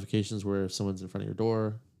like notifications where if someone's in front of your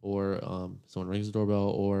door, or someone rings the doorbell,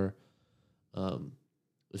 or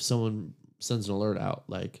if someone sends an alert out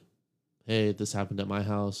like, "Hey, this happened at my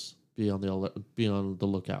house. Be on the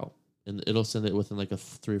lookout," and it'll send it within like a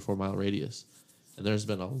 3 or 4 mile radius. And there's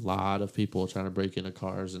been a lot of people trying to break into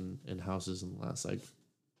cars and houses in the last like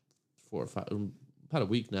 4 or 5, about a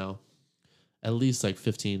week now. At least like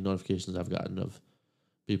 15 notifications I've gotten of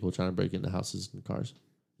people trying to break into houses and cars,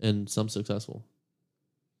 and some successful.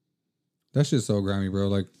 That shit's so grimy, bro.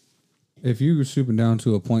 Like, if you were stooping down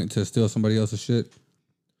to a point to steal somebody else's shit,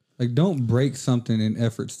 like, don't break something in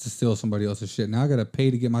efforts to steal somebody else's shit. Now I gotta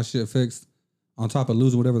pay to get my shit fixed on top of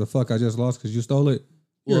losing whatever the fuck I just lost because you stole it.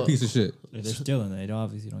 You're a piece of shit. They're stealing it. They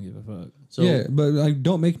obviously don't give a fuck. So yeah, but like,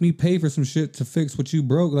 don't make me pay for some shit to fix what you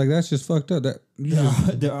broke. Like, that's just fucked up. That you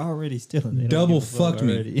just They're already stealing. They don't double give a fuck fucked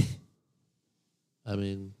me. already. I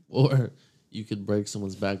mean, or you could break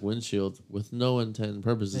someone's back windshield with no intent and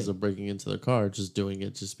purposes of breaking into their car, just doing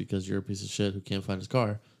it just because you're a piece of shit who can't find his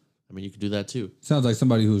car. I mean, you could do that too. sounds like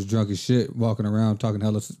somebody who's drunk as shit walking around talking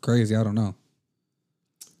hella crazy. I don't know.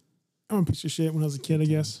 I'm a piece of shit when I was a kid, I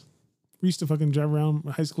guess. We used to fucking drive around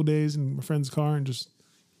my high school days in my friend's car and just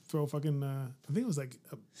throw fucking, I think it was like,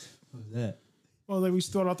 What was that? well, like we used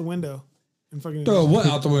to throw it out the window and fucking. Throw what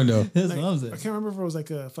out the window? That's Like, what I'm I saying. can't remember if it was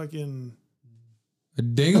like a fucking, A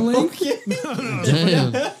ding-a-ling?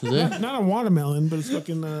 Damn. not a watermelon, but it's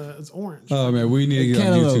fucking, it's orange. Oh man, we need to get on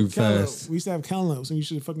Cantaloupe. YouTube Cantaloupe. fast. We used to have cantaloupes, and you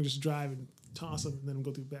should fucking just drive and toss them, and then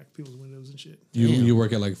go through back people's windows and shit. You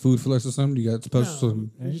work at like Food Flex or something? You got supposed to?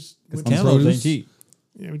 We just went On Cantaloupes produce? ain't cheap.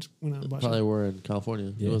 yeah, we just went out and bought Probably shit. were in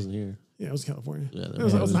California. Yeah. It wasn't here. Yeah, it was California. Yeah, It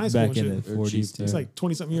was, I was in high school back and in shit. the They're cheap, 40s. too. It's like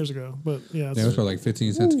 20-something years ago, but yeah, Yeah, it was for like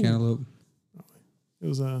 15 cents a cantaloupe. it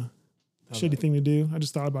was a shitty thing to do. I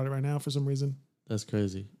just thought about it right now for some reason. That's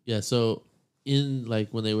crazy. Yeah, so in like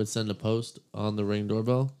when they would send a post on the Ring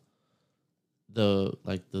doorbell,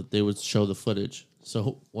 they would show the footage.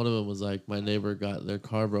 So one of them was like, my neighbor got their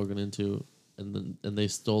car broken into, and they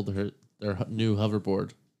stole their new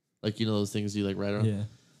hoverboard, like you know those things you like ride around. Yeah.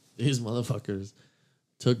 These motherfuckers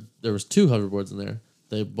there was 2 hoverboards in there.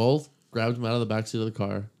 They both grabbed them out of the backseat of the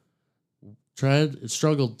car,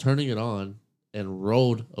 struggled turning it on, and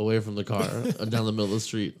rolled away from the car down the middle of the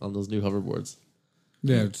street on those new hoverboards.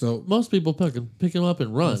 Yeah, so Most people pick them up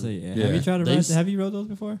and run. So, yeah. Yeah. Have you tried to They ride? Have you rode those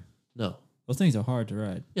before? No. Those things are hard to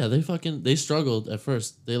ride. Yeah, they struggled at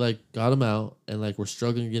first. They like got them out and like were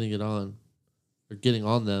struggling getting on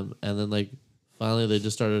them, and then like finally they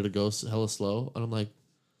just started to go hella slow, and I'm like,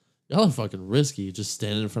 y'all are fucking risky just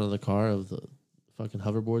standing in front of the car of the fucking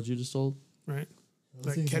hoverboards you just sold. Right? Those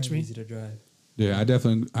Like, things catch aren't me. Easy to drive. yeah,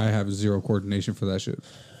 I have zero coordination for that shit.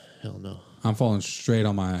 Hell no. I'm falling straight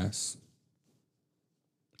on my ass.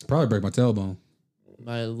 Probably break my tailbone.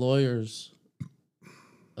 My lawyer's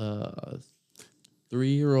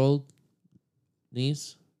 3-year-old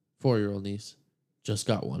niece, 4-year-old niece, just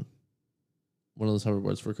got one of those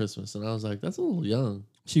hoverboards for Christmas, and I was like, that's a little young.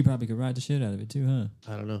 She probably could ride the shit out of it too,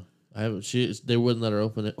 huh? I don't know. They wouldn't let her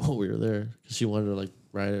open it while we were there because she wanted to like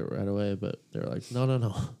ride it right away, but they were like,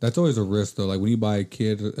 no. That's always a risk though. Like when you buy a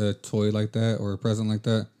kid a toy like that or a present like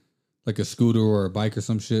that, like a scooter or a bike or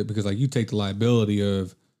some shit, because like you take the liability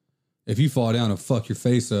of if you fall down and fuck your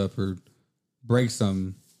face up or break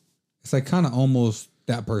something, it's like kind of almost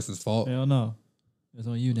that person's fault. Hell no. It's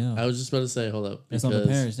on you now. I was just about to say, hold up, It's on the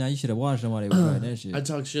parents. Now you should have watched them while they were riding that shit. I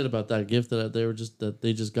talk shit about that gift that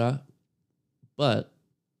they just got, but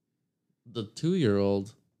the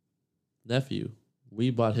 2-year-old nephew we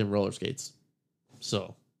bought him roller skates.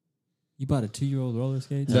 So You bought a 2-year-old roller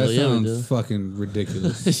skates? Hell That yeah, we sounds did. fucking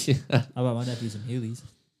ridiculous. yeah. I bought my nephew some Heelys.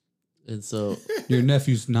 And so Your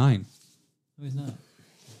nephew's 9. No, he's not. I'm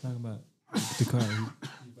talking about the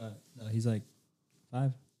car. He's like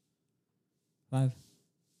 5.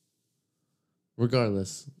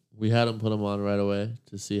 regardless, we had him put him on right away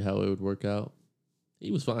to see how it would work out.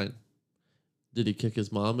 He was fine. Did he kick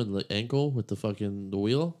his mom in the ankle with the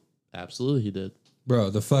wheel? Absolutely, he did.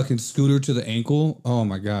 Bro, the fucking scooter to the ankle. Oh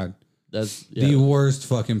my God. That's The worst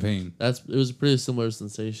fucking pain. it was a pretty similar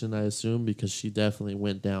sensation, I assume, because she definitely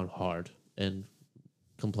went down hard and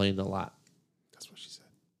complained a lot. That's what she said.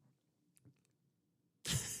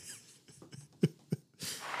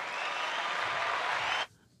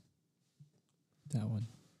 That one.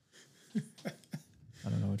 I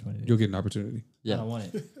don't know which one it is. You'll get an opportunity. Yeah, I don't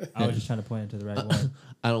want it. I was just trying to point it to the right one.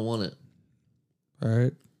 I don't want it. All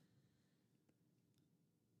right.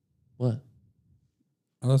 What?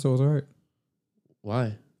 I thought it was all right.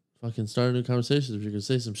 Why? Fucking start a new conversation if you're gonna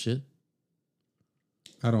say some shit.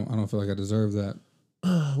 I don't feel like I deserve that.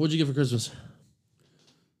 What'd you get for Christmas?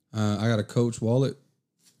 I got a Coach wallet.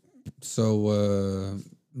 So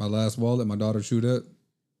my last wallet, my daughter chewed up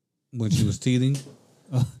when she was teething.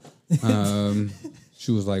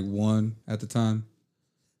 She was like 1 at the time,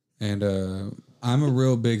 and I'm a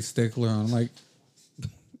real big stickler on like,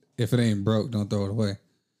 if it ain't broke, don't throw it away.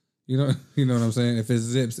 You know what I'm saying? If it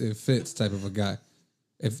zips, it fits type of a guy.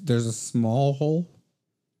 If there's a small hole,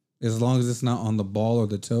 as long as it's not on the ball or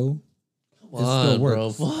the toe, Come it on, still bro.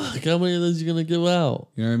 works. Fuck, how many of those you gonna give out?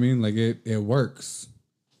 You know what I mean? Like it works.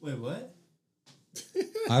 Wait, what?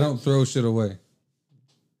 I don't throw shit away.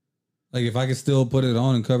 Like if I can still put it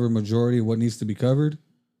on and cover majority of what needs to be covered,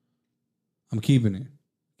 I'm keeping it.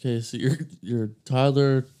 Okay, so your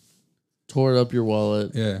toddler tore up your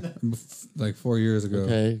wallet. Yeah, like 4 years ago.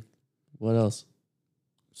 Okay, what else?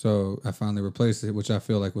 So I finally replaced it, which I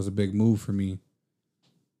feel like was a big move for me.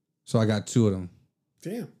 So I got 2 of them.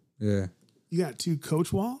 Damn. Yeah, You got 2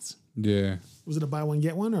 Coach walls? yeah. Was it a buy one,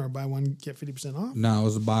 get one, or a buy one, get 50% off? Nah, it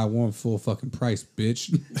was a buy one full fucking price, bitch.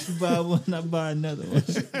 Buy one, I buy another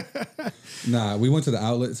one. Nah, we went to the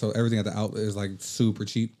outlet, so everything at the outlet is like super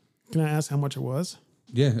cheap. Can I ask how much it was?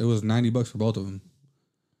 Yeah, it was $90 for both of them.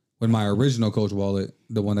 When my original Coach wallet,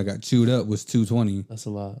 the one that got chewed up, was $220. That's a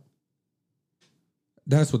lot.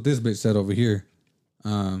 That's what this bitch said over here.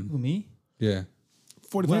 Who, me? Yeah.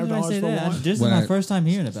 $45 When did I say for that? one? This is When my I- first time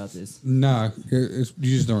hearing about this. Nah, you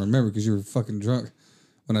just don't remember because you were fucking drunk.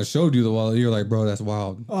 When I showed you the wallet, you were like, bro, that's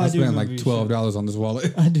wild. Oh, I I do spent like remember you $12 on this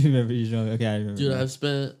wallet. I do remember you showing. Okay, I remember. Dude,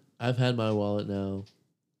 now. I've had my wallet now.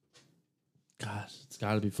 Gosh, it's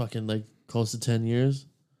got to be fucking like close to 10 years.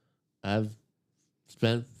 I've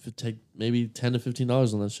spent maybe $10 to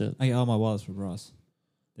 $15 on that shit. I get all my wallets from Ross.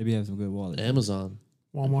 They be having some good wallets. Amazon.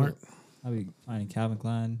 Walmart. I be finding Calvin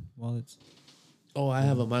Klein wallets. Oh, I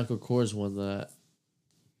have a Michael Kors one that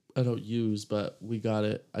I don't use, but we got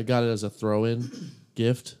it. I got it as a throw-in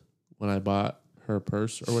gift when I bought her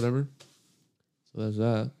purse or whatever. So there's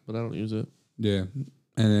that, but I don't use it. Yeah.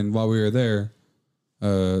 And then while we were there,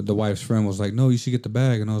 the wife's friend was like, no, you should get the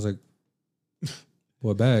bag. And I was like,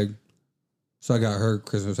 what bag? So I got her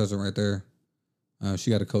Christmas present right there.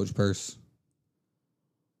 She got a Coach purse.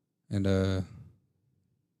 And I'm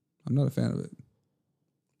not a fan of it.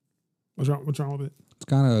 What's wrong with it? It's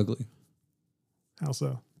kind of ugly. How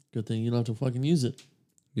so? Good thing you don't have to fucking use it.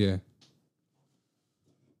 Yeah.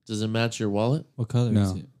 Does it match your wallet? What color No.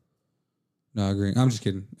 is it? No, I agree. I'm just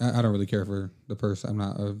kidding. I don't really care for the purse. I'm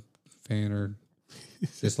not a fan or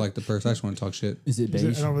dislike the purse. I just want to talk shit. Is it I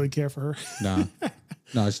beige? don't really care for her. Nah.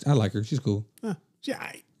 No, I like her. She's cool.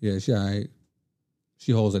 Yeah. Yeah, she all right.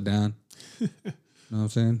 She holds it down. Know what I'm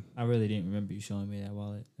saying? I really didn't remember you showing me that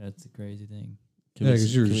wallet. That's the crazy thing. Can Yeah, we because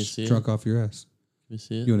see- you were can we just see it? drunk off your ass. Can we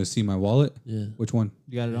see it? You want to see my wallet? Yeah. Which one?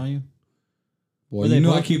 You got it on you? Boy, Were they you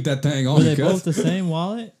know I both- keep that thing on Were they me, both cuz. the same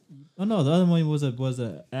wallet? Oh no, the other one was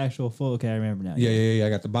a actual full. Okay, I remember now. Yeah. I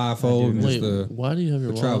got the bifold and Wait, it's why do you have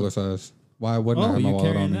your the wallet? traveler size. Why wouldn't I Oh, have my you wallet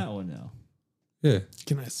on carrying me? that one now? Yeah.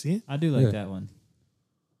 Can I see it? I do like Yeah. that one.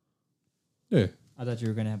 Yeah. I thought you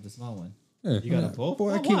were gonna have the small one. Yeah. You got them both?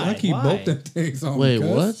 Boy, Oh, I keep why? both them things on Wait, me,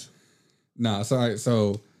 cuz. what? Nah, sorry.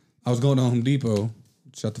 So I was going to Home Depot.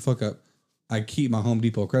 Shut the fuck up. I keep my Home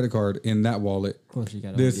Depot credit card in that wallet. Of course, you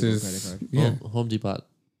got a This Home Depot is credit card. yeah. Home Depot.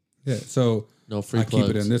 Yeah. So No free I plugs.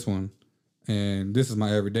 keep it in this one, and this is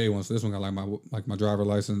my everyday one. So this one got like my driver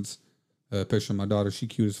license, picture of my daughter. She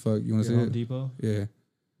cute as fuck. You want to Your see Home it? Depot Yeah.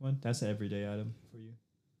 one. That's an everyday item for you.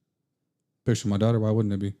 Picture of my daughter. Why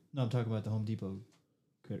wouldn't it be? No, I'm talking about the Home Depot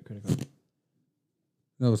credit card.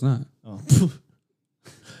 No, it's not. Oh,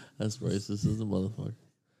 That's racist as a motherfucker.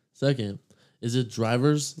 Second, is it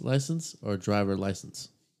driver's license or driver license?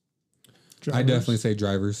 I definitely say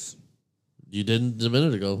drivers. You didn't a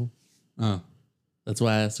minute ago. Oh, That's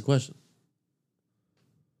why I asked the question.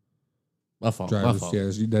 My fault. drivers. My fault. Yeah,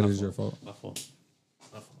 that is your fault. My fault.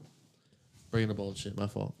 My fault. Bringing the bullshit. My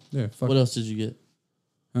fault. Yeah. Fuck. What else did you get?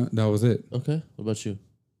 That was it. Okay. What about you?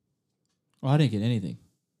 Well, I didn't get anything.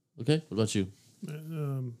 Okay. What about you?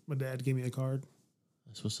 My dad gave me a card.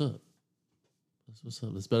 That's what's up. That's what's up.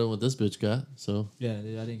 It's better than what this bitch got. So Yeah, I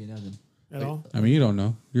didn't get nothing. At all? I mean, you don't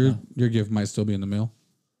know. Your gift might still be in the mail.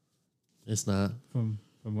 it's not. From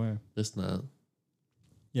where? It's not.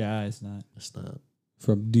 Yeah, it's not. It's not.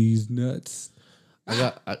 From these nuts.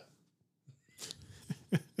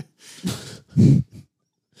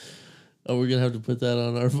 Oh, we're gonna have to put that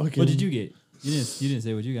on our fucking. What did you get? You didn't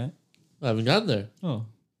say what you got. I haven't gotten there. Oh,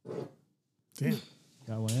 Damn.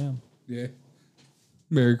 got one of them. Yeah.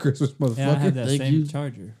 Merry Christmas, motherfucker. Yeah, I have that Thank same you.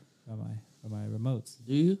 charger for my remotes.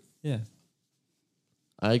 Do you? Yeah.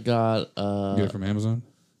 I got Get it from Amazon.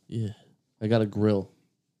 yeah. I got a grill.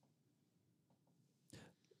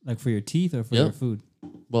 Like for your teeth or for Yep. your food?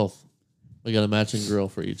 Both. I got a matching grill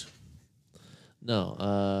for each.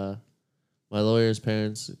 No, my lawyer's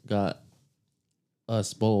parents got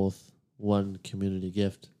us both one community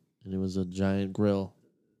gift, and it was a giant grill.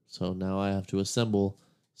 So now I have to assemble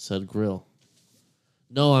said grill.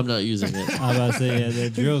 No, I'm not using it. I was about to say, yeah, the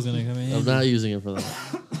drill's gonna come in. I'm not using it for that.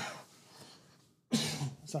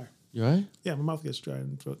 Sorry. You all right? Yeah, my mouth gets dry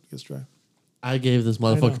and throat gets dry. I gave this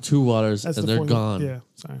know. motherfucker 2 waters, That's and the they're point. gone. Yeah,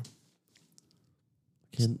 sorry.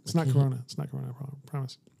 It's not Corona. It's not Corona, I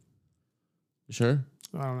promise. You sure?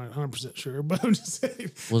 I'm not 100% sure, but I'm just saying.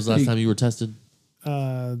 When was the last time you were tested?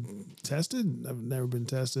 Tested? I've never been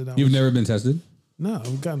tested. You've never been tested? No,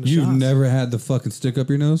 I've gotten the You've shots. never had the fucking stick up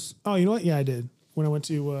your nose? Oh, you know what? Yeah, I did. When I went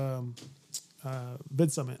to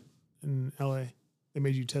Vid Summit in LA, they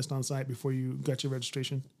made you test on site before you got your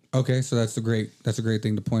registration. Okay, so that's a great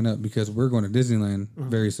thing to point out because we're going to Disneyland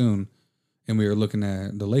very soon, and we were looking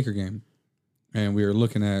at the Laker game, and we were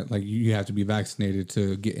looking at like you have to be vaccinated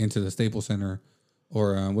to get into the Staples Center,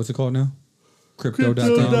 or what's it called now? Crypto.com.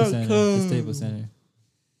 The Staples Center.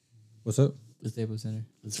 What's up? The Staples Center.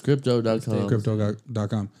 It's crypto.com.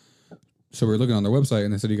 Crypto.com. So we're looking on their website,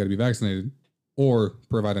 and they said you got to be vaccinated or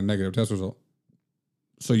provide a negative test result,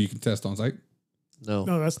 so you can test on site. No.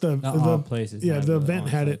 No, that's the Not all places. yeah. have The event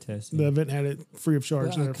had on-site it. testing. The event had it free of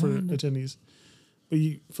charge Well, there for kinda- attendees. But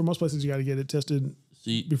for most places, you got to get it tested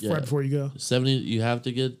So you, right before you go. 70. You have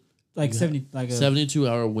to get like 70, like a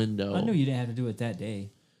 72-hour window. I knew you didn't have to do it that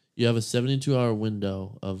day. You have a 72-hour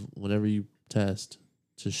window of whenever you test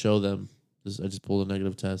to show them. I just pulled a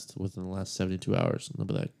negative test within the last 72 hours, and they'll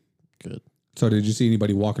be like, "Good." So did you see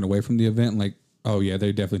anybody walking away from the event like, oh yeah,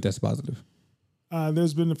 they definitely tested positive?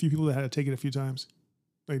 There's been a few people that had to take it a few times.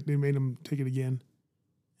 Like they made them take it again,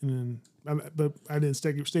 and then but I didn't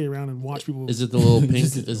stay around and watch people. Is it the little pink?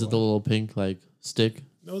 Just- Is it the little pink like stick?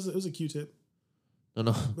 No, it was a Q-tip.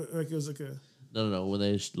 No. But like it was like a No.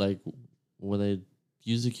 When they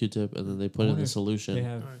use a Q-tip and then they put it in the They solution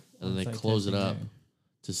have Alright. and then they on-site close it testing up there.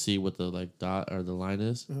 to see what the like dot or the line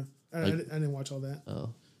is. I didn't watch all that. Oh,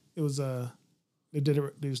 It was they did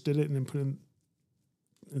it. They just did it and then put in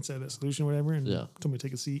inside that solution or whatever, and Yeah. told me to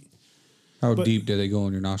take a seat. How But- deep did they go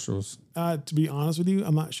in your nostrils? To be honest with you,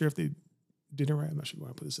 I'm not sure if they did it right. I'm not sure why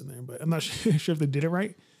I put this in there, but I'm not sure if they did it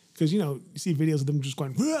right because you see videos of them just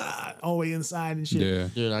going all the way inside and shit. Yeah.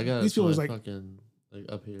 dude, I got These people it was like- fucking like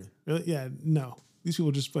up here. Really? Yeah, no. These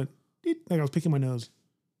people just went like I was picking my nose.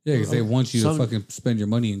 Yeah, because they want you to Some- fucking spend your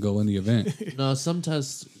money and go in the event. No, some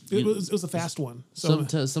tests. It was a fast one. So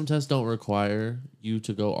Some tests don't require you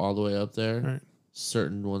to go all the way up there. Right.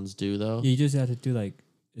 Certain ones do though. You just have to do like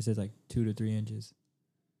it says like 2 to 3 inches.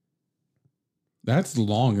 That's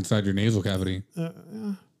long inside your nasal cavity. yeah.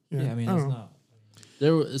 Yeah, I mean don't it's know. not.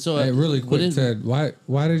 There were, so Hey, really what quick, is- Ted. Why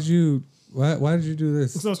did you do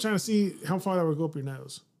this? So I was trying to see how far that would go up your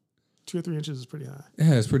nose. 2 or 3 inches is pretty high.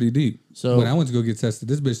 Yeah, it's pretty deep. So- when I went to go get tested,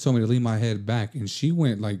 this bitch told me to lean my head back, and she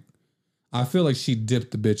went like, I feel like she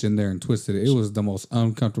dipped the bitch in there and twisted it. It was the most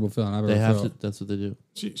uncomfortable feeling I've ever They have felt. to. That's what they do.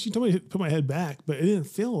 She told me to put my head back, but it didn't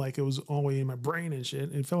feel like it was all the way in my brain and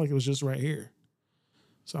shit. It felt like it was just right here.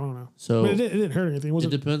 So I don't know. So But it didn't hurt anything. It it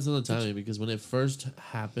wasn't. depends on the timing because when it first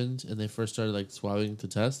happened and they first started like swabbing to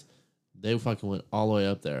test, they fucking went all the way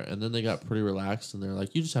up there, and then they got pretty relaxed and they're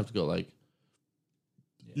like, you just have to go like,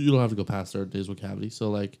 you don't have to go past their nasal cavity. So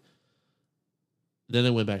like, then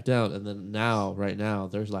it went back down, and then right now,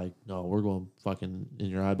 there's like, no, we're going fucking in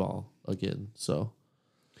your eyeball again. So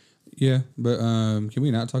Yeah, but can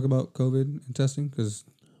we not talk about COVID and testing? Because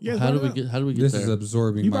How do we get this there? is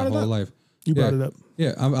absorbing my whole life. You brought it up.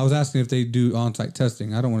 Yeah, I was asking if they do on-site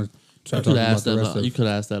testing. I don't want to start talking about the rest of. You could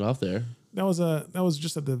ask that off there. That was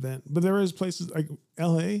just at the event, but there is places like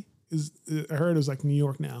L.A. is. I heard it was like New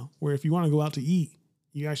York now, where if you want to go out to eat,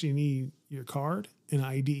 you actually need your card and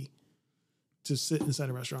ID to sit inside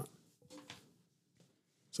a restaurant.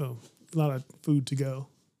 So a lot of food to go.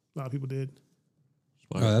 A lot of people did.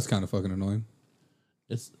 Oh, that's kind of fucking annoying.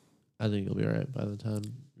 I think it'll be all right by the time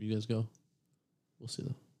you guys go. We'll see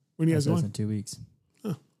though. When are you guys going? In 2 weeks.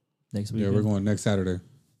 Huh. Next week. Yeah, we're going next Saturday.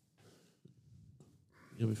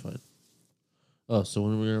 You'll be fine. Oh, so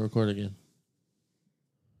when are we gonna record again?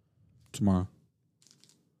 Tomorrow.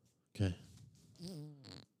 Okay.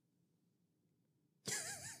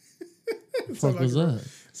 What the fuck was that?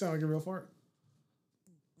 Sound like a real fart.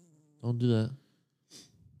 Don't do that.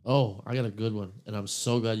 Oh, I got a good one, and I'm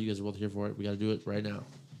so glad you guys are both here for it. We got to do it right now.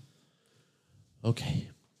 Okay.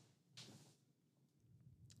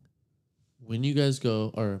 When you guys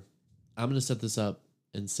go, or I'm going to set this up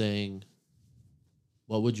and saying,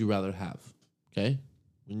 what would you rather have? Okay?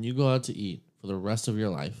 When you go out to eat for the rest of your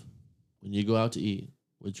life, when you go out to eat,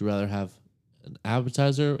 would you rather have an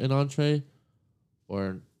appetizer and entree or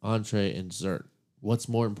an entree and dessert? What's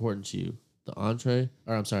more important to you? The entree,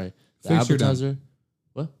 or I'm sorry, the Fix your appetizer.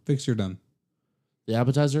 What? Fix your done. The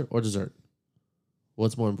appetizer or dessert?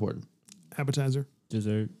 What's more important? Appetizer.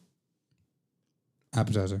 Dessert.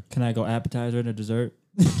 Appetizer. Can I go appetizer and a dessert?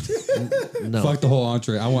 No. Fuck the whole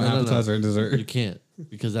entree. I want appetizer and dessert. You can't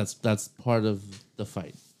because that's part of the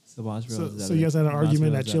fight. So you guys had an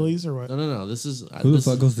argument at Chili's or what? No. This is Who the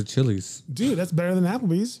fuck goes to Chili's? Dude, that's better than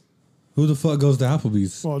Applebee's. Who the fuck goes to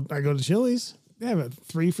Applebee's? Well, I go to Chili's. They have a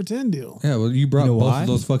 3 for $10 deal. Yeah, well, you brought both why? of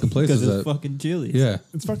those fucking places Because up. it's fucking Chili's. Yeah,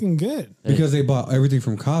 It's fucking good. because they bought everything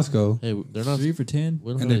from Costco. Hey, they're not. 3 for 10.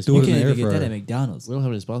 We don't, And have they any, do You it in can't the even air get that fryer. at McDonald's. we don't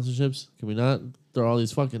have any sponsorships. Can we not throw all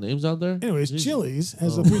these fucking names out there? Anyways, Jesus. Chili's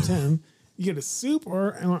has a 310. You get a soup or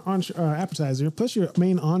an appetizer plus your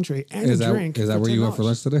main entree and Is a that drink. where you went for $10.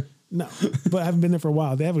 lunch today? No, but I haven't been there for a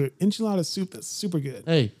while. They have an enchilada soup that's super good.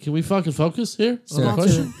 Hey, can we fucking focus here on the Yeah.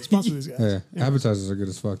 question? Sponsor these guys. Yeah, appetizers are good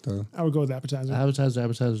as fuck though. I would go with appetizer. Appetizer,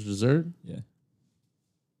 dessert. Yeah.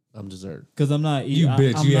 I'm dessert. Because I'm not eating. You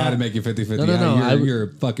bitch, I'm you not, had to make it 50-50. No, You're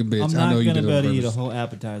a fucking bitch. I'm I know not you going to did be it able on to eat a purpose. whole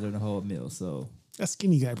appetizer and a whole meal. So That's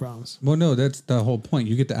skinny guy problems. Well, no, that's the whole point.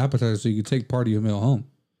 You get the appetizer so you can take part of your meal home.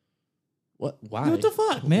 What? Why? what the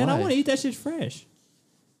fuck, man? I Why? want to eat that shit fresh.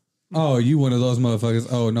 Oh, you one of those motherfuckers.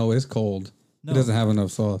 Oh, no, it's cold. No. It doesn't have enough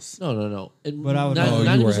sauce. No. But I would- Oh, you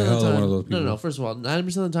 90% were of the hella time, one of those people. No. First of all,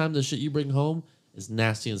 90% of the time, the shit you bring home is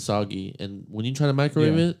nasty and soggy, and when you try to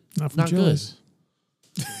microwave Yeah. it, Not from not good. Chili's.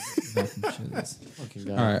 Not from Chili's. Fucking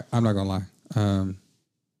guy. All right, I'm not gonna lie.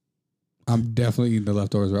 I'm definitely eating the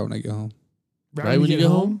leftovers right when I get home. Right when you get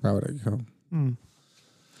home? Right when I get home.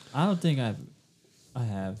 I don't think I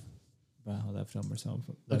have. But I'll have some or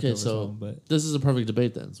something. Okay, so but this is a perfect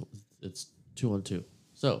debate then. So it's 2-on-2.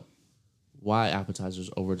 So, why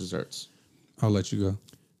appetizers over desserts? I'll let you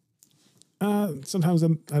go. Sometimes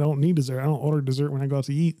I don't need dessert. I don't order dessert when I go out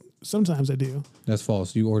to eat. Sometimes I do. That's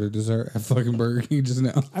false. You ordered dessert at fucking Burger King just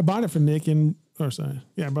now. I bought it for Nick and I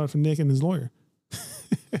bought it for Nick and his lawyer.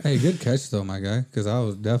 Hey, good catch though, my guy. Because I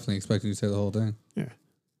was definitely expecting you to say the whole thing. Yeah.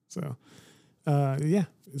 So, yeah,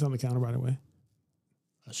 it's on the counter right away.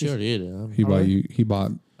 She already ate it. He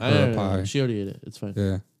bought her a pie. She already ate it. It's fine.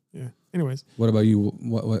 Yeah. Yeah. Anyways, What about you?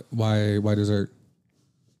 Why dessert?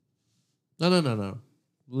 No.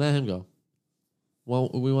 Let him go. Well,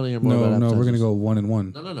 we want to hear more about No, appetizers. we're gonna go 1 and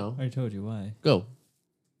 1. No. I already told you why. Go.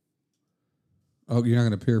 Oh, you're not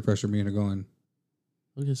gonna peer pressure me into going.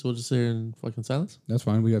 Okay, so we'll just sit here in fucking silence? That's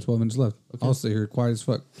fine. We got 12 minutes left. Okay. I'll sit here quiet as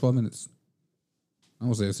fuck. 12 minutes. I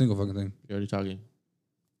won't say a single fucking thing. You're already talking.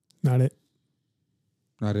 not it.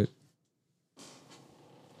 Not it.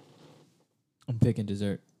 I'm picking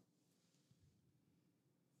dessert.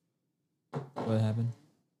 What happened?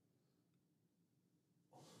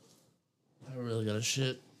 I really got to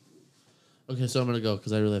shit. Okay, so I'm going to go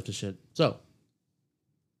because I really have to shit. So,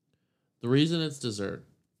 the reason it's dessert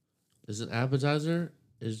is an appetizer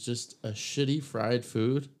is just a shitty fried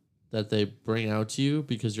food that they bring out to you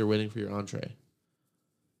because you're waiting for your entree.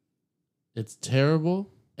 It's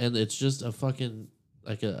terrible, and it's just a fucking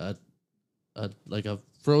like a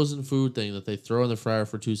frozen food thing that they throw in the fryer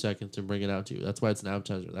for 2 seconds and bring it out to you. That's why it's an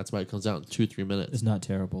appetizer. That's why it comes out in 2-3 minutes. It's not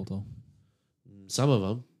terrible though. Some of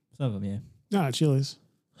them. Some of them, yeah. Not at Chili's.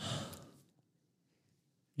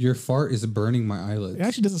 Your fart is burning my eyelids. It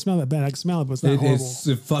actually doesn't smell that bad. I can smell it, but it's not horrible.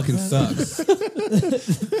 It fucking sucks.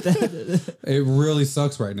 It really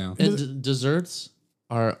sucks right now. And desserts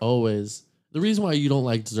are always the reason why you don't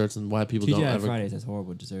like desserts and why people don't TGI ever. Fridays has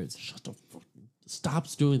horrible desserts. Shut the fuck.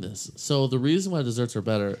 Stops doing this. So the reason why desserts are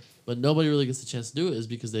better, but nobody really gets the chance to do it, is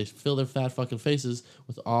because they fill their fat fucking faces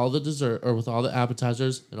with all the dessert or with all the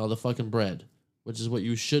appetizers and all the fucking bread, which is what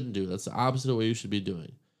you shouldn't do. That's the opposite of what you should be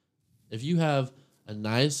doing. If you have a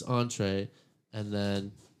nice entree and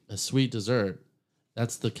then a sweet dessert,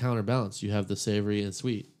 that's the counterbalance. You have the savory and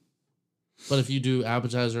sweet. But if you do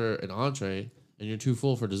appetizer and entree and you're too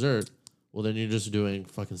full for dessert, well, then you're just doing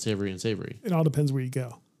fucking savory and savory. It all depends where you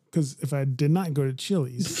go. Because if I did not go to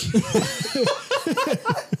Chili's,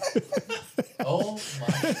 Oh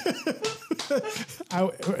my!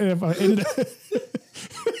 if I ended up,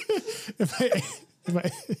 if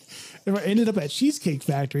I ended up at Cheesecake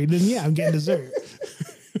Factory, then yeah, I'm getting dessert.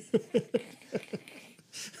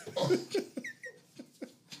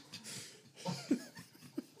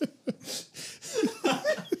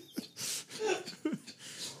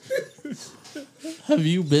 Have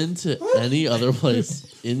you been to any other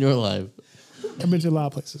place in your life? I've been to a lot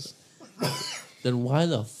of places. Then why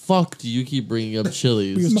the fuck do you keep bringing up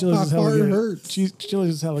Chili's? Because Chili's is hella heart good. hurts.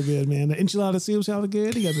 Chili's is hella good, man. The enchilada soup's hella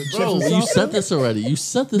good. You got the Bro, chips and you salsa. said this already. You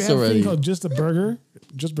said They this have a thing already. called Just a Burger.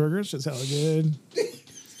 Just Burgers, shit's hella good.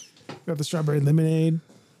 Got the strawberry lemonade.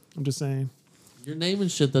 I'm just saying. You're naming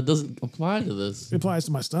shit that doesn't apply to this. It applies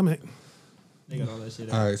to my stomach. They got all that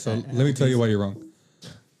shit. All right, so let me tell you why you're wrong.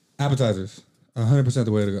 Appetizers, 100%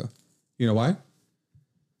 the way to go. You know why?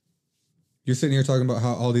 You're sitting here talking about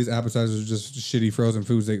how all these appetizers are just shitty frozen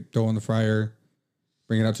foods they throw in the fryer,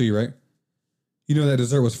 bring it out to you, right? You know that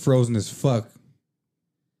dessert was frozen as fuck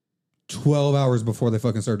 12 hours before they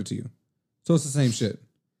fucking served it to you. So it's the same shit.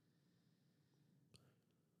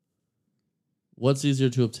 What's easier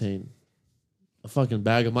to obtain? A fucking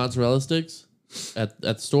bag of mozzarella sticks at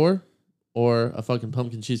the store, or a fucking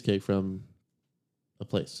pumpkin cheesecake from a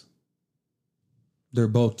place? They're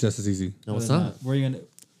both just as easy. No, it's not. Where are you gonna?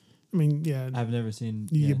 I mean, yeah, I've never seen.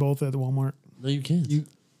 you yeah. get both at the Walmart. No, you can't. Yeah,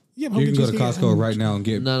 You pumpkin can go to cheesecake Costco and- right now and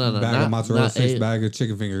get No, a bag not- of mozzarella not sticks, a- bag of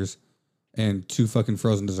chicken fingers, and 2 fucking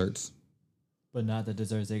frozen desserts. But not the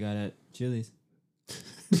desserts they got at Chili's.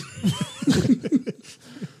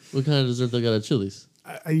 What kind of dessert they got at Chili's?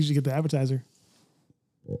 I usually get the appetizer.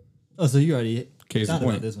 Oh, so you already Case in thought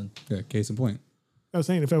about point. this one. Yeah, case in point. I was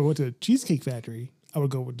saying if I went to a Cheesecake Factory, I would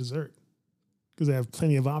go with dessert because they have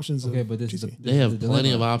plenty of options. Okay, of but this is cheesecake. They have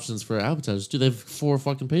plenty of options for appetizers. Dude, they have 4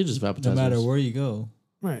 fucking pages of No appetizers. matter where you go,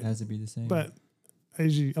 Right. it has to be the same. But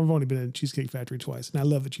I've only been at Cheesecake Factory twice, and I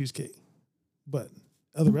love the cheesecake. But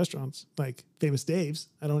other restaurants like Famous Dave's,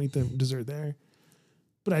 I don't eat the dessert there.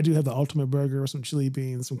 But I do have the ultimate burger with some chili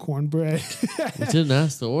beans, some cornbread. We didn't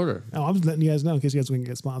ask the order. Oh, I'm just letting you guys know in case you guys can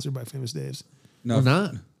get sponsored by Famous Dave's. No, We're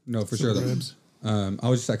not. No, for Some sure. Though. ribs. I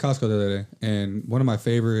was just at Costco the other day, and one of my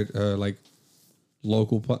favorite like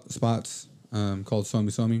local spots called Somi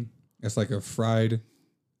Somi. It's like a fried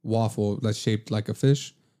waffle that's shaped like a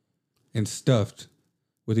fish and stuffed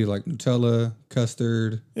with either like Nutella,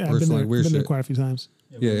 custard, Yeah, or I've been some there, like weird been there shit. quite a few times.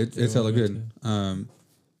 Yeah, it's hella good.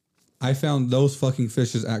 I found those fucking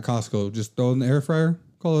fishes at Costco. Just throw it in the air fryer,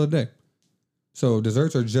 call it a day. So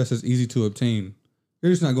desserts are just as easy to obtain.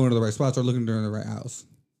 You're just not going to the right spots or looking during the right aisles.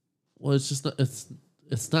 Well, it's just not.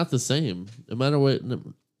 It's not the same. No matter what, no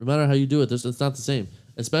matter how you do it, it's not the same.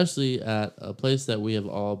 Especially at a place that we have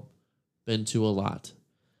all been to a lot,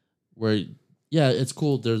 where yeah, it's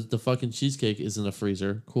cool. There's the fucking cheesecake is in a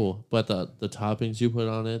freezer, cool. But the toppings you put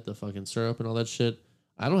on it, the fucking syrup and all that shit,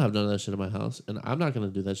 I don't have none of that shit in my house, and I'm not gonna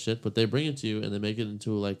do that shit. But they bring it to you and they make it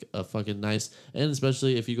into like a fucking nice. And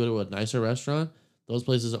especially if you go to a nicer restaurant, those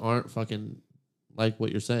places aren't fucking like what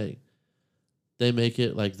you're saying. They make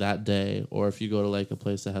it like that day, or if you go to like a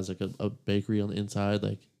place that has like a bakery on the inside,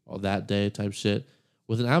 like all that day type shit.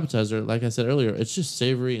 With an appetizer, like I said earlier, it's just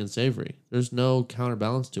savory and savory. There's no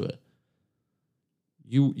counterbalance to it.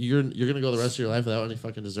 You're gonna go the rest of your life without any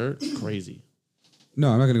fucking dessert? Crazy. No,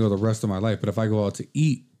 I'm not going to go the rest of my life. But if I go out to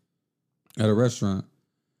eat at a restaurant,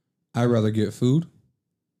 I'd rather get food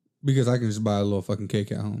because I can just buy a little fucking cake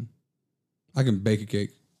at home. I can bake a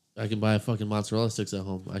cake. I can buy fucking mozzarella sticks at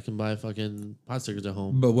home. I can buy fucking pot stickers at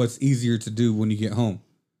home. But what's easier to do when you get home?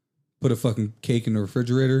 Put a fucking cake in the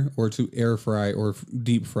refrigerator or to air fry or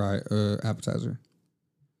deep fry appetizer.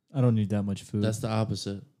 I don't need that much food. That's the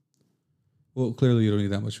opposite. Well, clearly you don't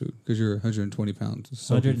need that much food because you're 120 pounds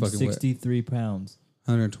soaking fucking wet. 163 pounds.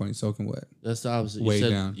 120 soaking wet. That's the opposite. Way you said,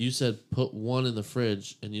 down. You said put one in the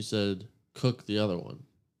fridge, and you said cook the other one.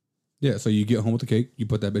 Yeah, so you get home with the cake, you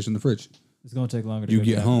put that bitch in the fridge. It's gonna take longer to You cook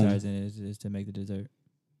get the home. appetizer than it is to make the dessert.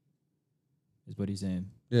 Is what he's saying.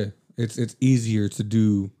 Yeah, it's easier to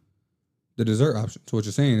do the dessert option. So what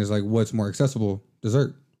you're saying is like, what's more accessible?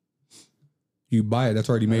 Dessert. You buy it. That's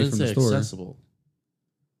already made from the store. Accessible.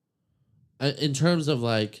 In terms of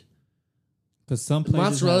like, because some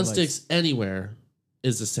places mozzarella sticks anywhere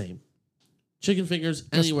is the same. Chicken fingers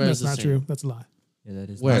anywhere is the same. That's not true. That's a lie. Yeah, that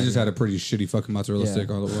is. I just had a pretty shitty fucking mozzarella stick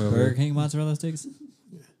all the way over. Burger King mozzarella sticks.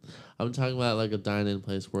 I'm talking about like a dine-in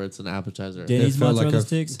place where it's an appetizer. Denny's mozzarella like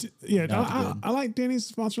sticks. Yeah, I like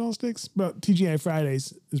Denny's mozzarella sticks, but TGI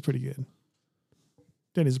Fridays is pretty good.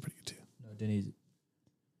 Denny's is pretty good too. No,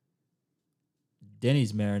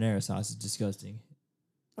 Denny's marinara sauce is disgusting.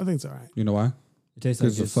 I think it's all right. You know why? It tastes like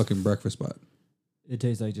It's a fucking breakfast spot. It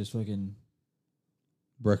tastes like just fucking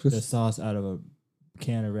Breakfast? the sauce out of a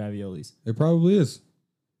can of raviolis. It probably is.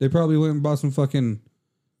 They probably went and bought some fucking...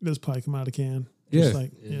 This probably come out of the can. Yeah. Just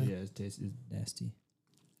like, Yeah, it tastes nasty.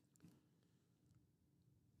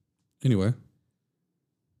 Anyway.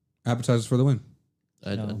 Appetizers for the win.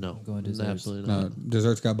 No, I'm going desserts. absolutely No, not.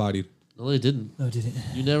 desserts got bodied. No, they didn't. No, did it?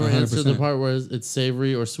 You never 100%. answered the part where it's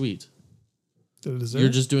savory or sweet. The dessert. You're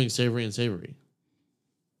just doing savory and savory.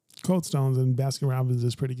 Cold Stones and Baskin Robbins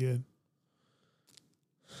is pretty good.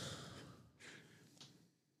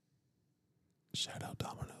 Shout out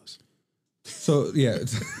Domino's. So, yeah.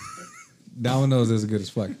 Domino's is good as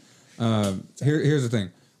fuck. Here's the thing.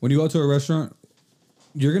 When you go to a restaurant,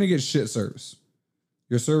 you're going to get shit service.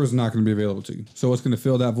 Your server is not going to be available to you. So what's going to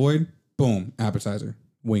fill that void? Boom. Appetizer.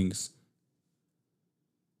 Wings.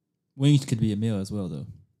 Wings could be a meal as well, though.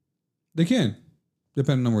 They can,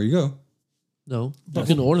 depending on where you go. No, you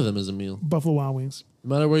can order them as a meal. Buffalo Wild Wings. No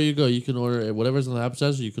matter where you go, you can order whatever's on the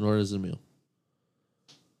appetizer. You can order as a meal.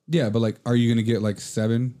 Yeah, but like, are you going to get like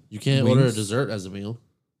 7? You can't wings? order a dessert as a meal.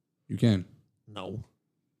 You can. No,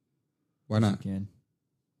 Why not? You can.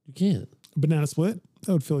 you can't. Banana split.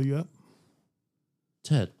 That would fill you up.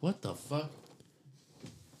 Ted, what the fuck?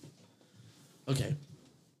 Okay,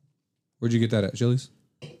 Where'd you get that at? Chili's?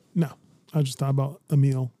 No. I just thought about a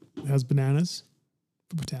meal. It has bananas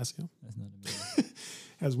for potassium. That's not a meal.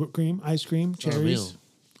 Has whipped cream, ice cream, not a meal. cherries.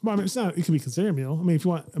 Well, I mean, it's not. It can be considered a meal. I mean, if you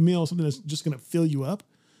want a meal, something that's just going to fill you up,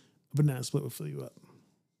 a banana split will fill you up.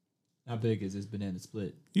 How big is this banana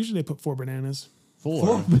split? Usually they put 4 bananas.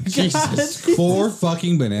 4. Jesus. 4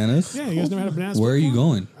 fucking bananas? Yeah, you guys never had a banana split? Where are you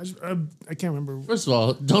going? I can't remember. First of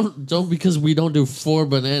all, don't because we don't do 4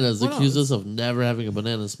 bananas Well, no, accuse us of never having a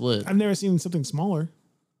banana split. I've never seen something smaller.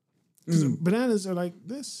 Because bananas are like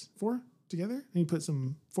this, 4 together, and you put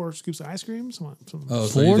some 4 scoops of ice cream. Some Oh,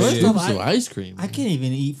 so 4 you did- scoops of ice cream. I can't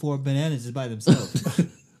even eat 4 bananas just by themselves.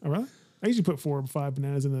 Oh, really? I usually put 4 or 5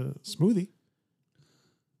 bananas in a smoothie.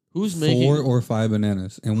 Who's 4 making? or 5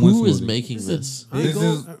 bananas and one Who is smoothie. making this? This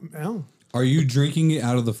is- Oh, Are you drinking it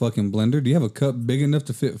out of the fucking blender? Do you have a cup big enough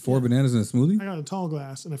to fit 4 bananas in a smoothie? I got a tall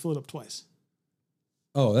glass and I fill it up twice.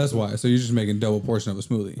 Oh, that's why. So you're just making double portion of a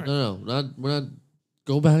smoothie. No, we're not.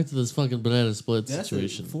 Go back to this fucking banana split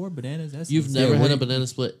situation. 4 bananas. That's You've insane. never had what a do you- banana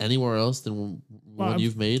split anywhere else than one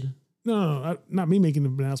you've made. No, not me making the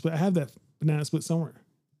banana split. I have that banana split somewhere.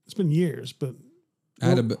 It's been years, but I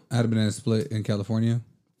had a banana split in California.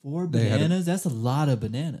 4 They had a- bananas? That's a lot of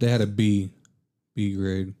bananas. They had a B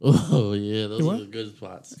grade. Oh yeah, those What? are the good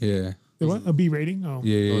spots. Yeah. they what? A B rating? Oh,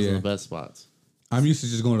 Yeah, Those are yeah. the best spots. I'm used to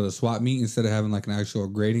just going to the swap meet instead of having like an actual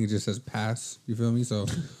grading. It just says pass. You feel me? So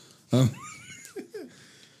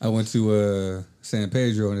I went to San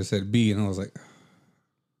Pedro and it said B, and I was like,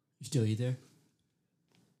 You still eat there?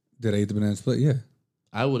 did I eat the banana split? Yeah.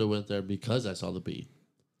 I would have went there because I saw the B.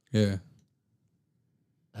 Yeah.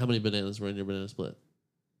 How many bananas were in your banana split?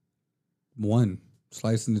 1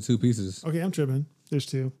 sliced into 2 pieces. okay, I'm tripping. There's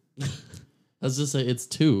 2. Let's just say it's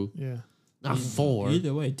 2, Yeah. not 4.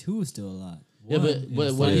 Either way, 2 is still a lot. Yeah, but One, what- you what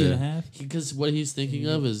slice is- it in half? Because what he's thinking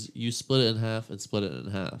of is you split it in half and split it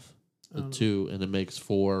in half. The 2, and it makes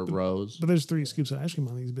 4 rows. But there's 3 scoops of ice cream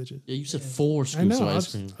on these bitches. Yeah, you said 4 I scoops know. of I ice was,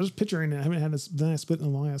 cream. I was picturing it. I haven't had a banana split in a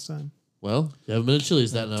long ass time. Well, you haven't been to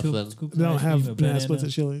Chili's that enough 2 then. scoops They of don't ice cream, have a banana splits at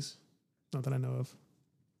Chili's. Not that I know of.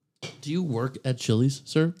 Do you work at Chili's,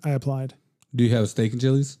 sir? I applied. Do you have steak and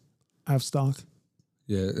chilies? I have stock.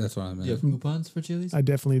 Yeah, that's what I meant. Do you have coupons for Chili's? I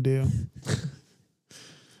definitely do.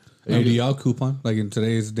 Do y'all coupon? Like in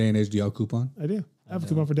today's day and age, do y'all coupon? I do. I have a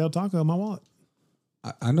coupon for Del Taco in my wallet.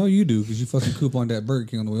 I know you do because you fucking coupon that Burger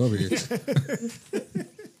King on the way over here.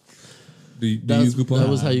 do you coupon? That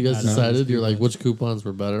was how you guys No. decided? You're like, which coupons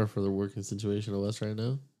were better for the working situation of us right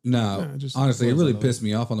now? No, Yeah, just honestly, it really coupons on pissed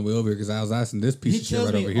me off on the way over here because I was asking this piece He of shit tells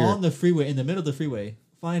right me over here. on the freeway, in the middle of the freeway,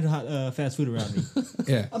 find fast food around me.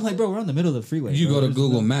 Yeah. I'm like, bro, we're on the middle of the freeway. You bro. go to There's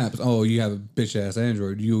Google no- Maps. Oh, you have a bitch ass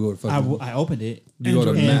Android. You go to fucking. I opened it. You go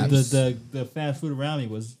to and Maps. The fast food around me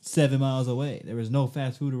was 7 miles away. There was no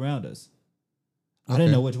fast food around us. I Okay.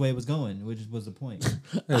 didn't know which way it was going, which was the point.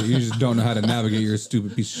 Hey, you just don't know how to navigate your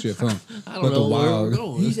stupid piece of shit phone. I don't know where we're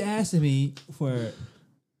going. He's asking me for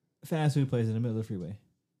a fast food place in the middle of the freeway.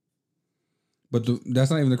 But that's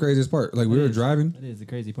not even the craziest part. Like we were driving, That is the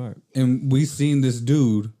crazy part. and we seen this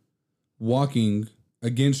dude walking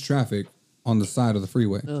against traffic on the side of the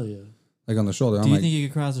freeway, Hell yeah. like on the shoulder. Do I'm you like, think you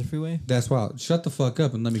could cross the freeway? that's wild. Shut the fuck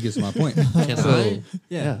up and let me get to my point. Can I?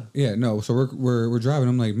 Yeah. Yeah, no. So we're driving.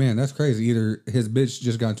 I'm like, man, that's crazy. Either his bitch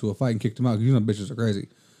just got into a fight and kicked him out. 'Cause you know bitches are crazy,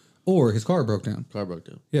 or his car broke down. Car broke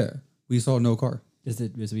down. Yeah, we saw no car, Yes,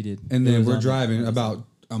 we did. and It then was we're on driving the- about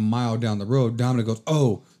a mile down the road. Dominic goes,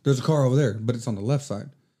 "Oh, there's a car over there, but it's on the left side."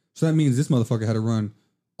 So that means this motherfucker had to run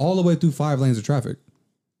all the way through 5 lanes of traffic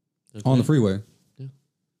on the freeway. Yeah.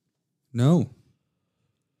 No.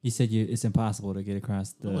 He said it's impossible to get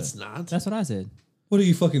across the. No, it's not. That's what I said. What are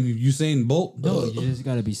you fucking Usain Bolt? No, you just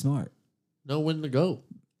got to be smart. Know when to go.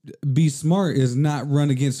 Be smart is not run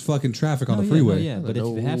against fucking traffic on Oh, the yeah, freeway. no, yeah, but if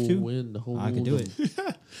you have to, when to hold I can do them.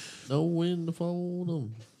 it. Know when to fold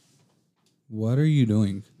them. What are you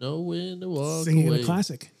doing? Know when to walk Singing away. a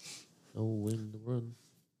classic. Know when to run.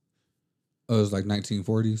 Oh, it was like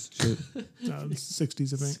 1940s shit.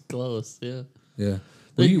 60s, I think. It's close, yeah. Yeah. Were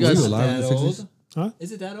Thank you, you were guys. you alive in the 60s? Huh?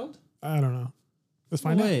 Is it that old? I don't know. Let's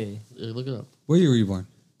find No out. way. Yeah, look it up. Where year were you born?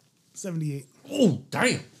 78. Oh,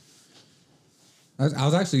 damn. I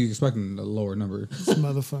was actually expecting a lower number. This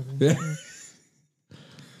motherfucker. Yeah.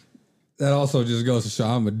 That also just goes to show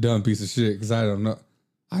I'm a dumb piece of shit because I don't know.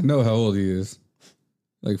 I know how old he is.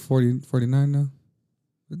 Like 40, 49 now?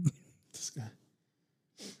 This guy.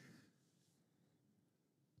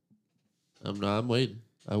 I'm waiting.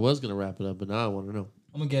 I was going to wrap it up, but now I want to know.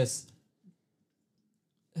 I'm gonna guess.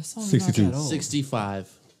 That song's 62. not that old.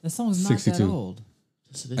 65. That song's not 62. that old.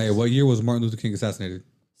 Yes, it is. Hey, what year was Martin Luther King assassinated?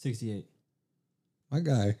 68. My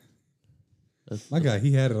guy. That's, My guy,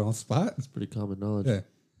 he had it on spot. That's pretty common knowledge. Yeah.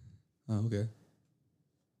 Oh, okay.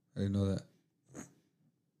 I didn't know that.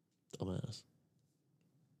 Dumbass.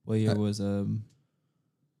 What year was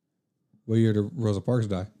What year did Rosa Parks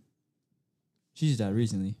die? She just died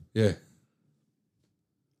recently, Yeah.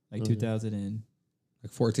 like Oh, 2000 and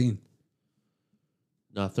Like 14.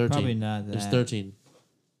 No, 13. probably not that. It was 13.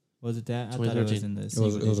 Was it that? I thought it was 2013. in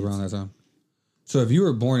the. It was around that time. So if you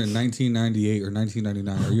were born in 1998 or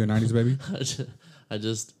 1999, are you a 90s baby?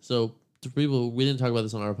 So to people, we didn't talk about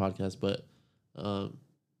this on our podcast, but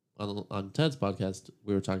on Ted's podcast,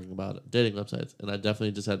 we were talking about dating websites, and I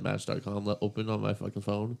definitely just had Match.com open on my fucking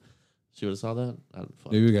phone. She would have saw that. I don't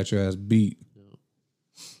fuck. Maybe you got your ass beat. No.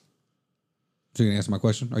 So you can answer my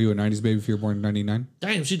question. Are you a 90s baby if you were born in 99?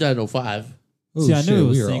 Damn, she died in 05. Oh, See, I knew it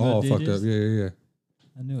was we are single all fucked digits. up. Yeah.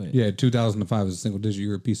 I knew it. Yeah, 2005 is a single digit.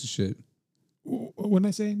 You're a piece of shit. What did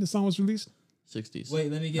I say? The song was released? 60s. Wait,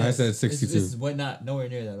 let me guess. I said 62. This is what not nowhere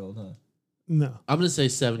near that old, huh? No. I'm going to say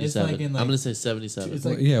 77. like in, I'm like- going to say 77. It's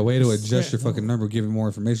like Yeah, way to adjust your Yeah, no. fucking number, giving more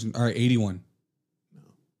information. All right, 81.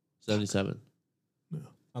 77.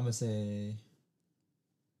 I'm gonna say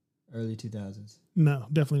early 2000s. No,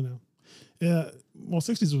 definitely no. Yeah, well,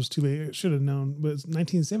 60s was too late. I should have known, but it's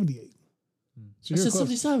 1978. So I you're said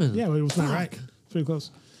close. 77. Yeah, but it was not right. It's pretty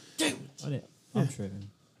close. I'm tripping.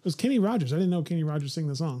 It was Kenny Rogers. I didn't know Kenny Rogers sang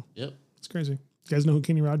the song. Yep. It's crazy. You guys know who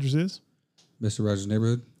Kenny Rogers is? Mr. Rogers'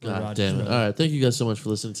 Neighborhood. God Rogers damn it. Road. All right. Thank you guys so much for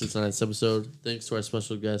listening to tonight's episode. Thanks to our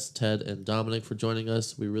special guests, Ted and Dominic, for joining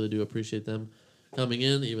us. We really do appreciate them coming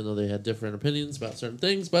in, even though they had different opinions about certain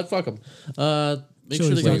things, but fuck them. Make sure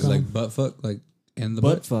to Chili's Wait, give it's like butt fuck, like in the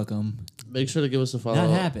Butt butt. fuck them. Make sure to give us a follow Not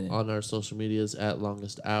happening. on our social medias at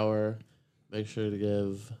Longest Hour. Make sure to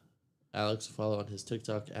give Alex a follow on his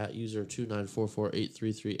TikTok at user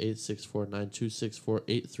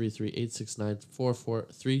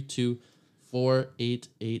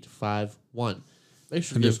 29448338649264833869443248851. Make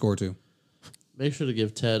sure to give _2. Make sure to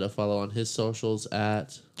give Ted a follow on his socials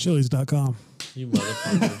at Chili's.com. you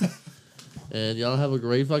motherfucker. And y'all have a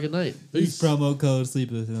great fucking night. Use Peace. promo code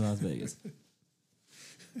Sleepless in Las Vegas.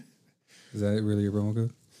 Is that really your promo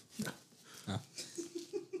code?